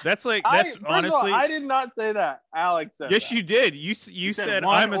 Oh, that's like I, that's first of all, honestly. I did not say that. Alex said Yes, that. you did. You said said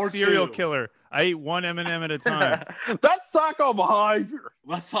one I'm a or serial 2. killer. I eat one M&M at a time. That's psycho behavior.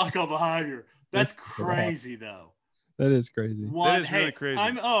 that's psycho behavior. That's That's crazy though. That is crazy. One, is really crazy.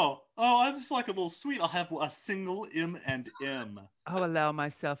 I just like a little sweet. I'll have a single M&M. I'll allow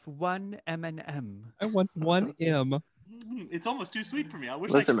myself one M&M. I want one M. It's almost too sweet for me. I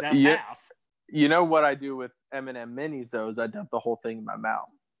wish Listen, I could have you- half. You know what I do with M&M minis though is I dump the whole thing in my mouth.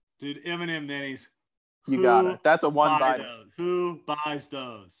 Dude, M&M minis. You got it. That's a one buy bite. those? Who buys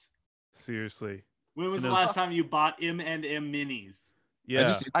those? Seriously. When was And the those- last time you bought M&M minis?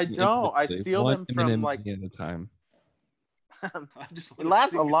 Yeah. I don't. I steal One them from, M&M like- at a time. I just It want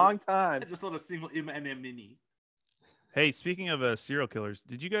lasts a single- long I time. just want a single M&M mini. Hey, speaking of serial killers,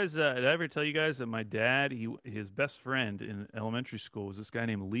 did you guys? Did I ever tell you guys that my dad, his best friend in elementary school was this guy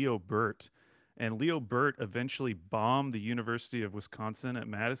named Leo Burt, and Leo Burt eventually bombed the University of Wisconsin at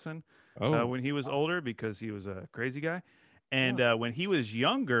Madison Oh, when he was older because he was a crazy guy. And when he was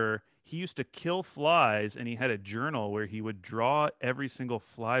younger, he used to kill flies, and he had a journal where he would draw every single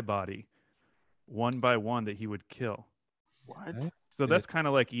fly body, one by one, that he would kill. What? So that's kind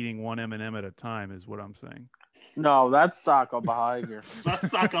of like eating one M&M at a time, is what I'm saying. No, that's psycho behavior.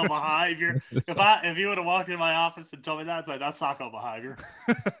 That's psycho behavior. If you would have walked in my office and told me that, I'd say that's psycho behavior.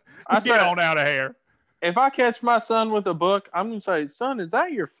 I Get said, on out of here. if I catch my son with a book, I'm gonna say, son, is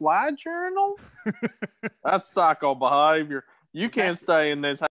that your fly journal? That's psycho behavior. You can't stay in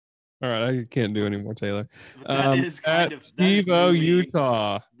this house. all right. I can't do any more, Taylor. That is kind At of that is Steve-O, movie-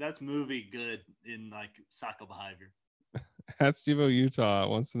 Utah. That's movie good in like psycho behavior. At Steve-O, Utah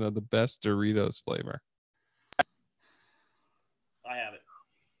wants to know the best Doritos flavor. I have it.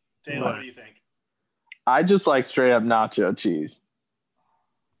 Taylor, what do you think? I just like straight up nacho cheese.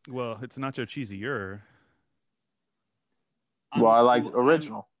 Well, it's nacho cheesier. I'm Well, a I like cool-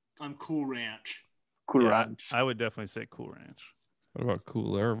 original. I'm Cool Ranch. Cool Yeah, Ranch. I would definitely say Cool Ranch. What about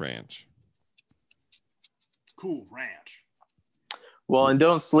Cooler Ranch? Cool Ranch. Well, and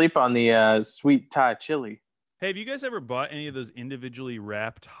don't sleep on the sweet Thai chili. Hey, have you guys ever bought any of those individually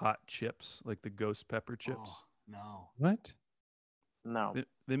wrapped hot chips, like the ghost pepper chips? Oh, no. What? No.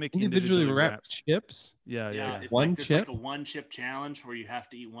 They make Individually wrapped chips? Yeah, yeah, yeah. It's One like, there's chip? like a one chip challenge where you have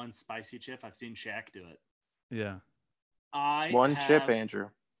to eat one spicy chip. I've seen Shaq do it. Yeah. One chip, Andrew.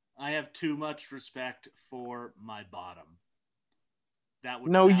 I have too much respect for my bottom. That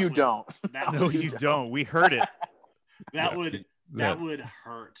would No, that you would- don't. That No, would, you don't. We heard it. that would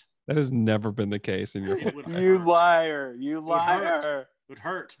hurt. That has never been the case in your It would You hurt. liar. You It would hurt. liar. It would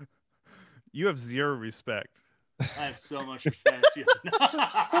hurt. You have zero respect. I have so much respect.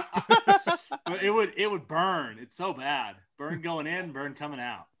 But it would burn. It's so bad. Burn going in, burn coming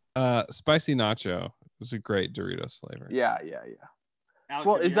out. Spicy nacho is a great Doritos flavor. Yeah. Alex,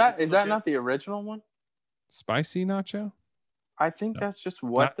 Well, have is you had the that single not chip? the original one? Spicy nacho? I think No. that's just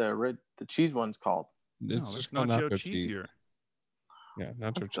what the cheese one's called. It's No, just that's called nacho cheese. cheesier. Yeah, nacho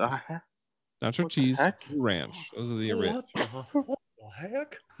What the cheese. heck? Nacho What the cheese, heck? ranch. Those are the original. What the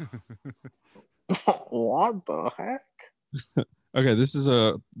heck? What the heck? Okay, this is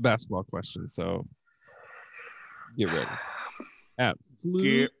a basketball question, so get ready.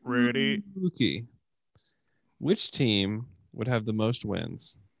 Get ready. Fluky. Which team would have the most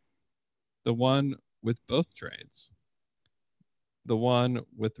wins? The one with both trades? The one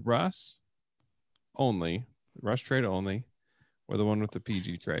with Russ only, Russ trade only, or the one with the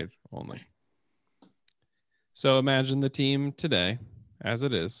PG trade only? So imagine the team today as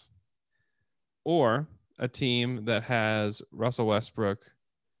it is, or a team that has Russell Westbrook,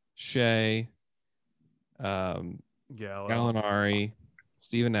 Shea, Gallinari,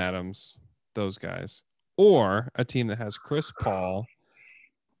 Steven Adams, those guys, or a team that has Chris Paul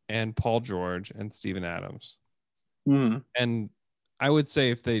and Paul George and Steven Adams. And I would say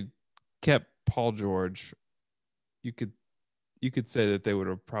if they kept Paul George, you could say that they would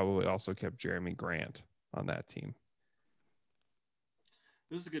have probably also kept Jeremy Grant on that team.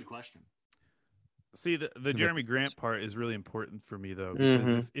 This is a good question. See, the Jeremy Grant part is really important for me, though,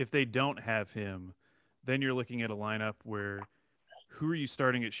 because if they don't have him, then you're looking at a lineup where who are you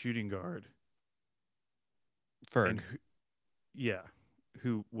starting at shooting guard? Ferg.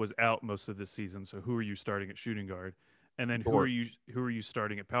 Who was out most of this season. So who are you starting at shooting guard? And then Dort. who are you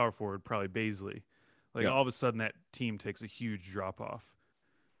starting at power forward? Probably Baisley. Like all of a sudden that team takes a huge drop off.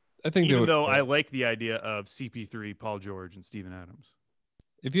 I think even though I like the idea of CP3, Paul George, and Steven Adams.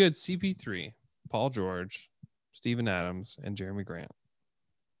 If you had CP3, Paul George, Steven Adams, and Jeremy Grant,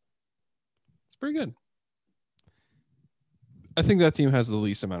 it's pretty good. I think that team has the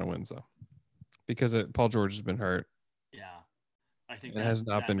least amount of wins, though, because Paul George has been hurt. Yeah. I think it has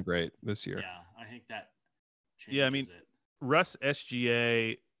not been great this year. Yeah, I think that changes Yeah, I mean, it. Russ,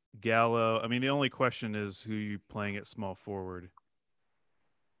 SGA, Gallo. I mean, the only question is who you playing at small forward.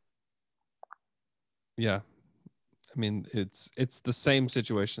 Yeah. I mean, it's the same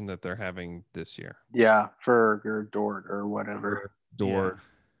situation that they're having this year. Yeah, Ferg or Dort or whatever. Dort,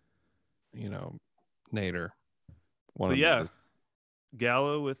 Nader. But yeah,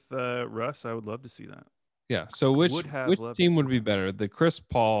 Gallo with Russ, I would love to see that. Yeah. So which team would be better, the Chris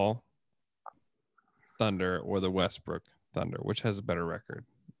Paul Thunder or the Westbrook Thunder? Which has a better record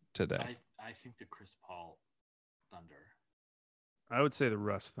today? I think the Chris Paul Thunder. I would say the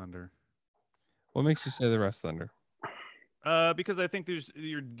Russ Thunder. What makes you say the Russ Thunder? Because I think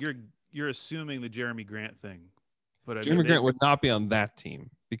you're assuming the Jeremy Grant thing, but Jeremy Grant would not be on that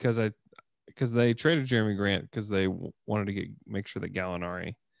team because they traded Jeremy Grant because they wanted to make sure that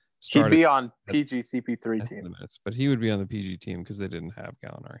Gallinari started. He'd be on PG CP3 team, but he would be on the PG team because they didn't have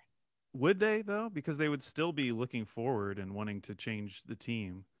Gallinari. Would they though? Because they would still be looking forward and wanting to change the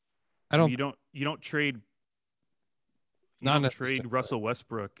team. You don't trade Russell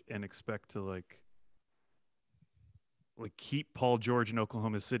Westbrook and expect to like keep Paul George in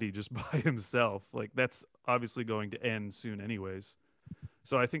Oklahoma City just by himself. Like that's obviously going to end soon anyways.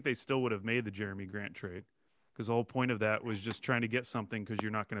 So I think they still would have made the Jeremy Grant trade because the whole point of that was just trying to get something because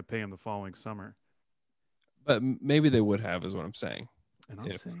you're not going to pay him the following summer. But maybe they would have, is what I'm saying. And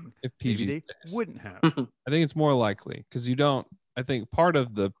I'm saying if PG maybe they wouldn't have. I think it's more likely because you don't. I think part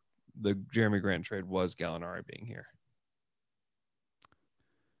of the Jeremy Grant trade was Gallinari being here.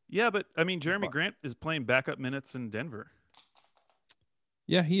 Yeah, but I mean, Jeremy Grant is playing backup minutes in Denver.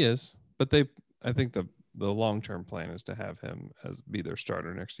 Yeah, he is. But I think the long-term plan is to have him be their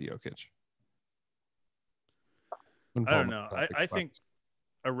starter next to Jokic. I don't know. I think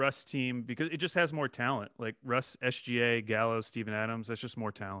a Russ team, because it just has more talent. Like Russ, SGA, Gallo, Steven Adams, that's just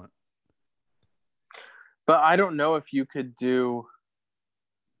more talent. But I don't know if you could do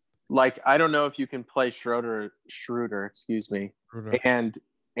I don't know if you can play Schroeder,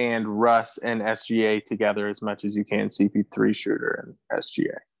 and Russ and SGA together as much as you can CP3, Schroeder, and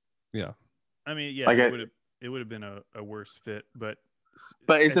SGA. Yeah. I mean, yeah, it would have been a worse fit, but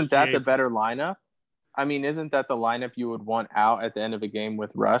isn't that the better lineup? I mean, isn't that the lineup you would want out at the end of a game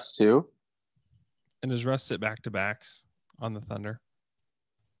with Russ too? And does Russ sit back-to-backs on the Thunder?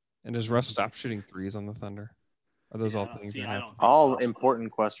 And does Russ stop shooting threes on the Thunder? Are those all things? All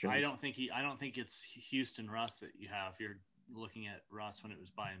important questions. I don't think it's Houston Russ that you have. looking at Russ when it was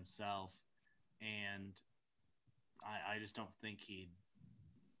by himself, and I just don't think he'd,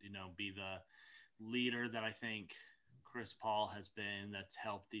 be the leader that I think Chris Paul has been, that's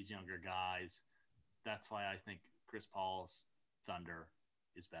helped these younger guys. That's why I think Chris Paul's Thunder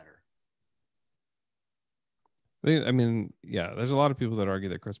is better. I mean, yeah, there's a lot of people that argue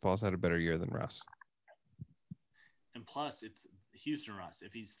that Chris Paul's had a better year than Russ. And plus, it's Houston Russ.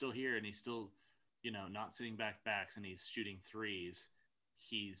 If he's still here and he's still, not sitting backs and he's shooting threes,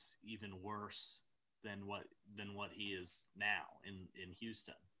 he's even worse than what he is now in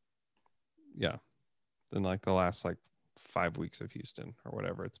Houston. Yeah, than like the last 5 weeks of Houston or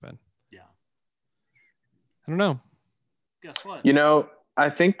whatever it's been. Yeah. I don't know. Guess what? I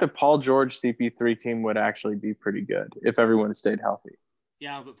think the Paul George CP3 team would actually be pretty good if everyone stayed healthy.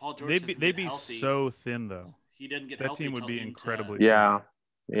 Yeah, but Paul George they'd be so thin though. He didn't get that healthy. That team would be into, incredibly yeah.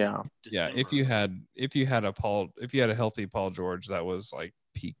 thin. Yeah. December. Yeah, if you had a healthy Paul George, that was like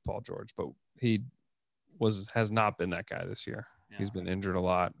peak Paul George, but he has not been that guy this year. Yeah. He's been injured a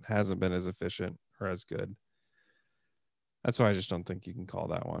lot, hasn't been as efficient or as good. That's why I just don't think you can call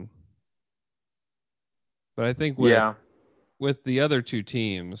that one. But I think with the other two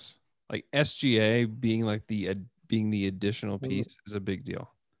teams, like SGA being the additional piece is a big deal.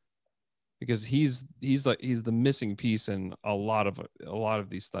 Because he's the missing piece in a lot of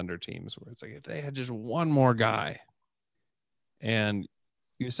these Thunder teams, where it's like if they had just one more guy, and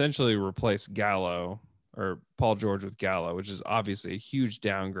you essentially replace Gallo or Paul George with Gallo, which is obviously a huge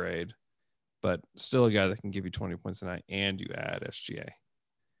downgrade, but still a guy that can give you 20 points a night, and you add SGA,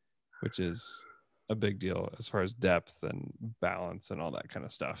 which is a big deal as far as depth and balance and all that kind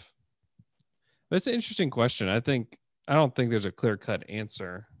of stuff. But it's an interesting question. I don't think there's a clear-cut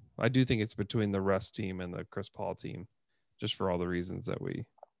answer. I do think it's between the Russ team and the Chris Paul team, just for all the reasons that we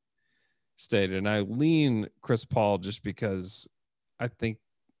stated. And I lean Chris Paul just because I think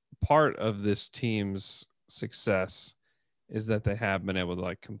part of this team's success is that they have been able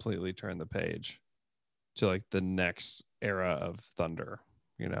to completely turn the page to the next era of Thunder,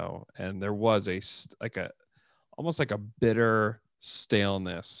 and there was almost like a bitter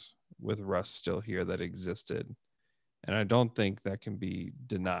staleness with Russ still here that existed. And I don't think that can be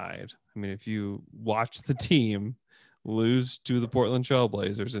denied. I mean, if you watch the team lose to the Portland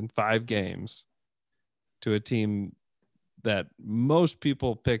Trailblazers in 5 games, to a team that most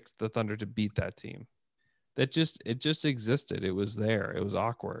people picked the Thunder to beat that team, it just existed. It was there. It was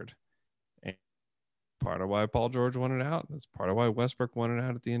awkward. And part of why Paul George won it out. That's part of why Westbrook won it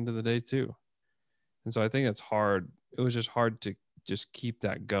out at the end of the day too. And so I think it's hard. It was just hard to just keep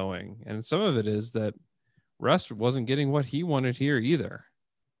that going. And some of it is that Russ wasn't getting what he wanted here either.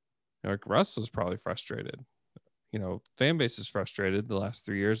 Russ was probably frustrated. Fan base is frustrated the last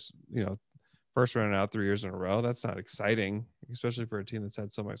 3 years. First running out 3 years in a row. That's not exciting, especially for a team that's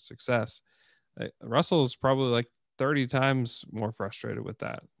had so much success. Russell's probably 30 times more frustrated with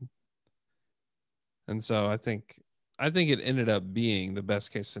that. And so I think it ended up being the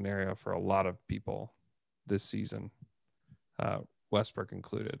best case scenario for a lot of people this season, Westbrook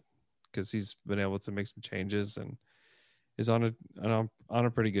included, because he's been able to make some changes and is on a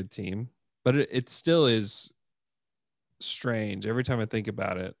pretty good team. But it still is strange every time I think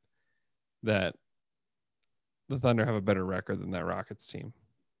about it that the Thunder have a better record than that Rockets team.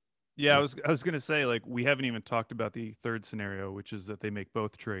 Yeah, I was going to say, we haven't even talked about the third scenario, which is that they make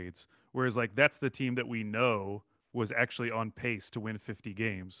both trades. Whereas, that's the team that we know was actually on pace to win 50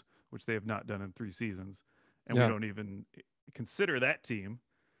 games, which they have not done in 3 seasons. And we don't even consider that team,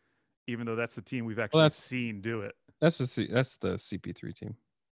 even though that's the team we've actually seen do it. That's the CP3 team.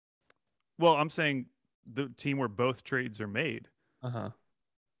 Well, I'm saying the team where both trades are made,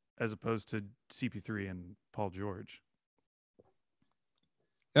 as opposed to CP3 and Paul George.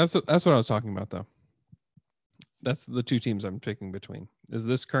 That's what I was talking about, though. That's the 2 teams I'm picking between. Is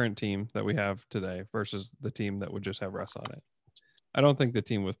this current team that we have today versus the team that would just have Russ on it. I don't think the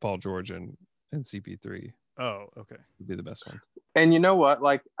team with Paul George and CP3. Oh, okay. Would be the best one. And you know what?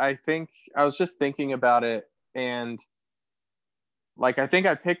 I think I was just thinking about it, and I think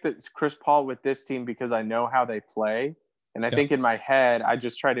I picked Chris Paul with this team because I know how they play. And I think in my head, I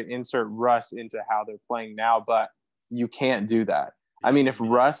just try to insert Russ into how they're playing now, but you can't do that. I mean, if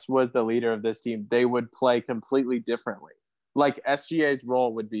Russ was the leader of this team, they would play completely differently. SGA's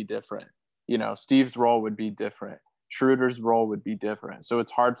role would be different. Steve's role would be different. Schroeder's role would be different. So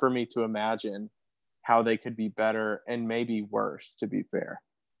it's hard for me to imagine how they could be better and maybe worse, to be fair.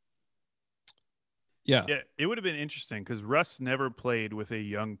 Yeah, it would have been interesting because Russ never played with a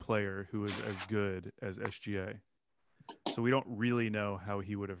young player who was as good as SGA. So we don't really know how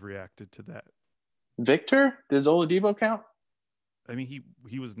he would have reacted to that. Victor? Does Oladipo count? I mean,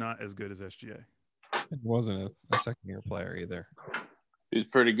 he was not as good as SGA. It wasn't a second-year player either. He's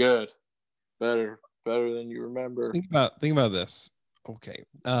pretty good. Better than you remember. Think about this. Okay.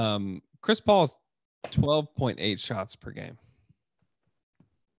 Chris Paul's 12.8 shots per game.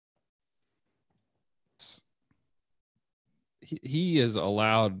 He has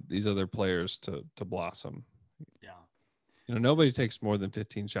allowed these other players to blossom. Yeah. Nobody takes more than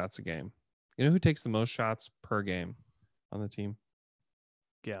 15 shots a game. You know who takes the most shots per game on the team?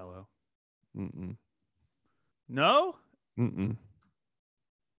 Gallo. Mm-mm. No? Mm-mm.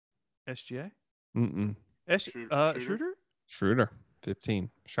 SGA? Mm-mm. Schroeder? Schroeder, 15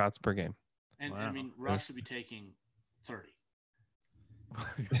 shots per game. And Wow. I mean, Russ should be taking 30.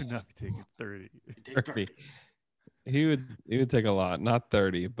 He would not be taking 30. He'd take 30. He would take a lot, not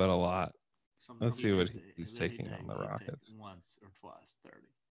 30, but a lot. Something Let's see what he'd he's take- taking on the he'd take Rockets. Once or twice, 30.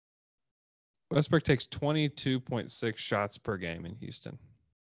 Westbrook takes 22.6 shots per game in Houston.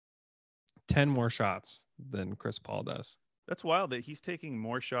 10 more shots than Chris Paul does. That's wild that he's taking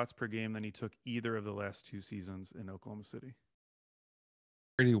more shots per game than he took either of the last 2 seasons in Oklahoma City.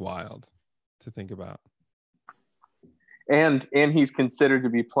 Pretty wild to think about. And he's considered to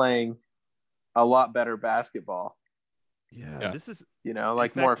be playing a lot better basketball. Yeah. This is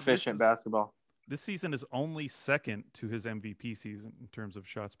like more efficient basketball. This season is only second to his MVP season in terms of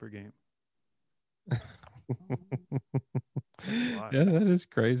shots per game. Yeah, that is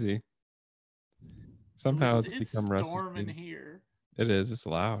crazy. Somehow it's become Russ's storming team. here. It is. It's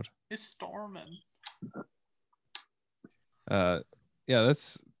loud. It's storming. Yeah,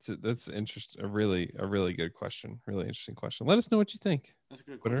 that's interesting. A really good question. Really interesting question. Let us know what you think. That's a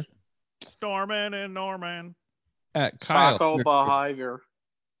good Twitter. question. Stormin' and Norman. At Kyle Psycho behavior.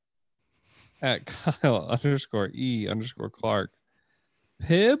 at Kyle _E_ Clark.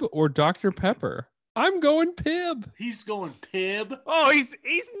 Pib or Dr. Pepper? I'm going Pib. He's going Pib. Oh, he's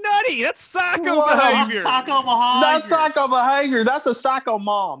nutty. That's psycho What? behavior. Psycho behavior. That's psycho behavior. That's a psycho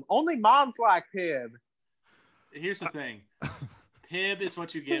mom. Only moms like Pib. Here's the thing. Pib is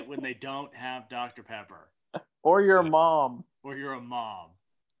what you get when they don't have Dr. Pepper. Or your mom. Or you're a mom.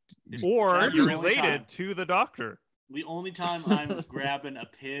 Or That's you're the only related time. to the doctor. The only time I'm grabbing a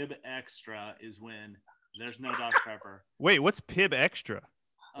Pib Extra is when there's no Dr. Pepper. Wait, what's Pib Extra?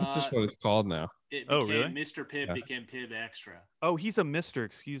 That's just what it's called now. It Oh, became really? Mr. Pibb Yeah. became Pibb Extra. Oh, he's a mister.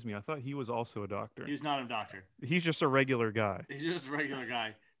 Excuse me. I thought he was also a doctor. He was not a doctor. He's just a regular guy. He's just a regular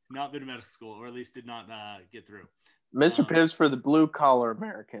guy, not been to medical school, or at least did not get through. Mr. Pibb's for the blue collar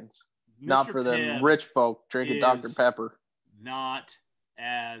Americans, not Mr. for the Pibb rich folk drinking Dr. is Pepper. Not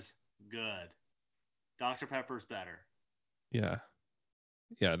as good. Dr. Pepper's better. Yeah,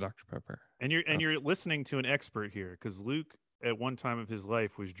 Dr. Pepper. And you're listening to an expert here, because Luke at one time of his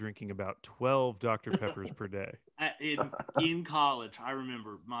life was drinking about 12 Dr. Peppers per day. In college, I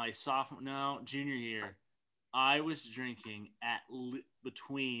remember my junior year, I was drinking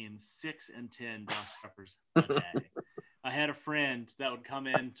between 6 and 10 Dr. Peppers a day. I had a friend that would come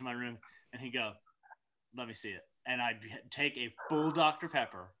into my room and he'd go, "Let me see it," and I'd take a full Dr.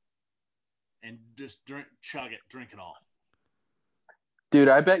 Pepper and just drink it all. Dude,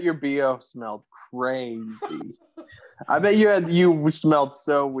 I bet your BO smelled crazy. I bet you smelled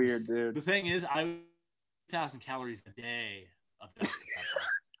so weird, dude. The thing is, I 2,000 calories a day of Dr.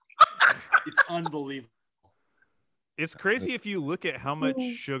 Pepper. It's unbelievable. It's crazy if you look at how much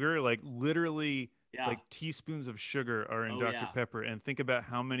sugar, like literally Yeah. like teaspoons of sugar are in Oh, Dr. yeah. Pepper, and think about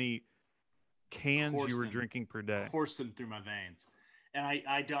how many cans you were Coursing. drinking per day. Coursing through my veins. And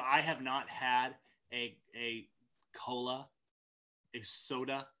I have not had a cola, a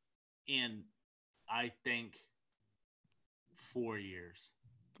soda in, I think, 4 years.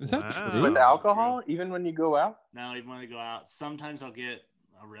 Is that Wow. true? With alcohol, even when you go out? Now, even when I go out, sometimes I'll get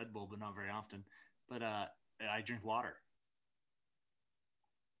a Red Bull, but not very often. But I drink water.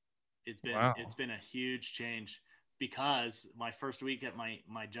 It's been a huge change because my first week at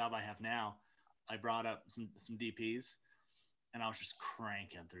my job I have now, I brought up some DPs, and I was just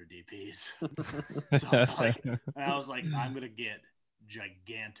cranking through DPs. So I was like, I'm gonna get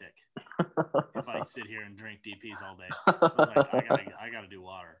gigantic if I sit here and drink DPs all day. I was like, I gotta do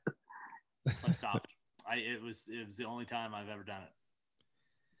water. So I stopped. It was the only time I've ever done it.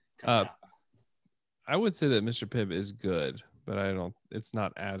 Cut it out. I would say that Mr. Pibb is good, but it's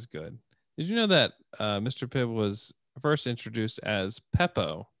not as good. Did you know that Mr. Pibb was first introduced as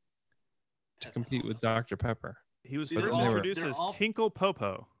Peppo to compete with Dr. Pepper? He was See, first they're introduced all- as they're all- Tinkle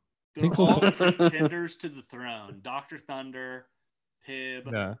Popo. They're all contenders to the throne. Dr. Thunder,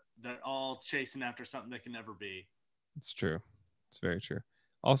 Pibb, Yeah, they're all chasing after something they can never be. it's true. It's very true.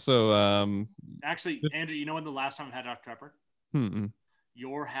 Also, Actually, Andrew, you know when the last time I had Dr. Pepper?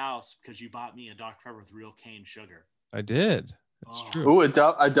 Your house, because you bought me a Dr. Pepper with real cane sugar. I did. That's true. Ooh, a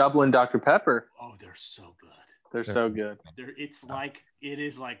Dublin Dr. Pepper. Oh, they're so good. They're so good. It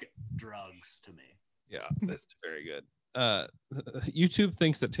is like drugs to me. Yeah, that's very good. YouTube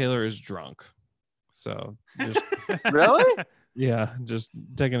thinks that Taylor is drunk. So just, Really? yeah, just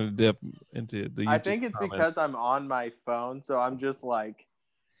taking a dip into the YouTube I think it's comment. because I'm on my phone, so I'm just like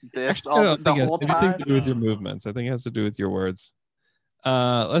this Actually, I all don't the think whole it has anything time. to do with your movements. I think it has to do with your words.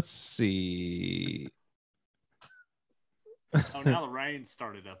 Let's see. Oh, now the rain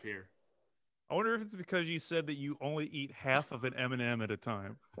started up here. I wonder if it's because you said that you only eat half of an M&M at a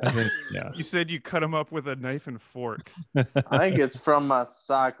time. I think, yeah. You said you cut them up with a knife and fork. I think it's from my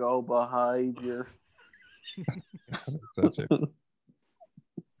psycho behavior. Such a...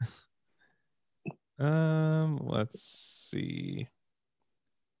 let's see.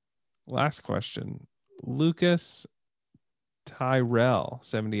 Last question. Lucas Tyrell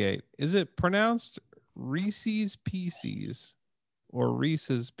 78. Is it pronounced Reese's Pieces or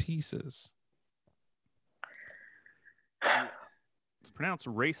Reese's Pieces? It's pronounced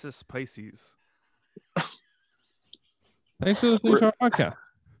racist Pisces. Thanks for listening to our podcast.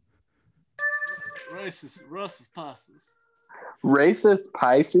 Racist passes. Racist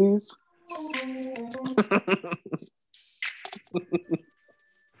Pisces?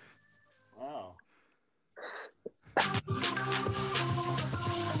 Wow.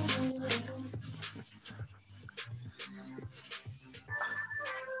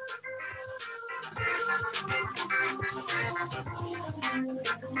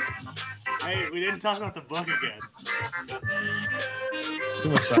 Hey, we didn't talk about the book again. Too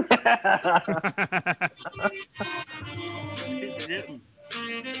much stuff. Keep forgetting.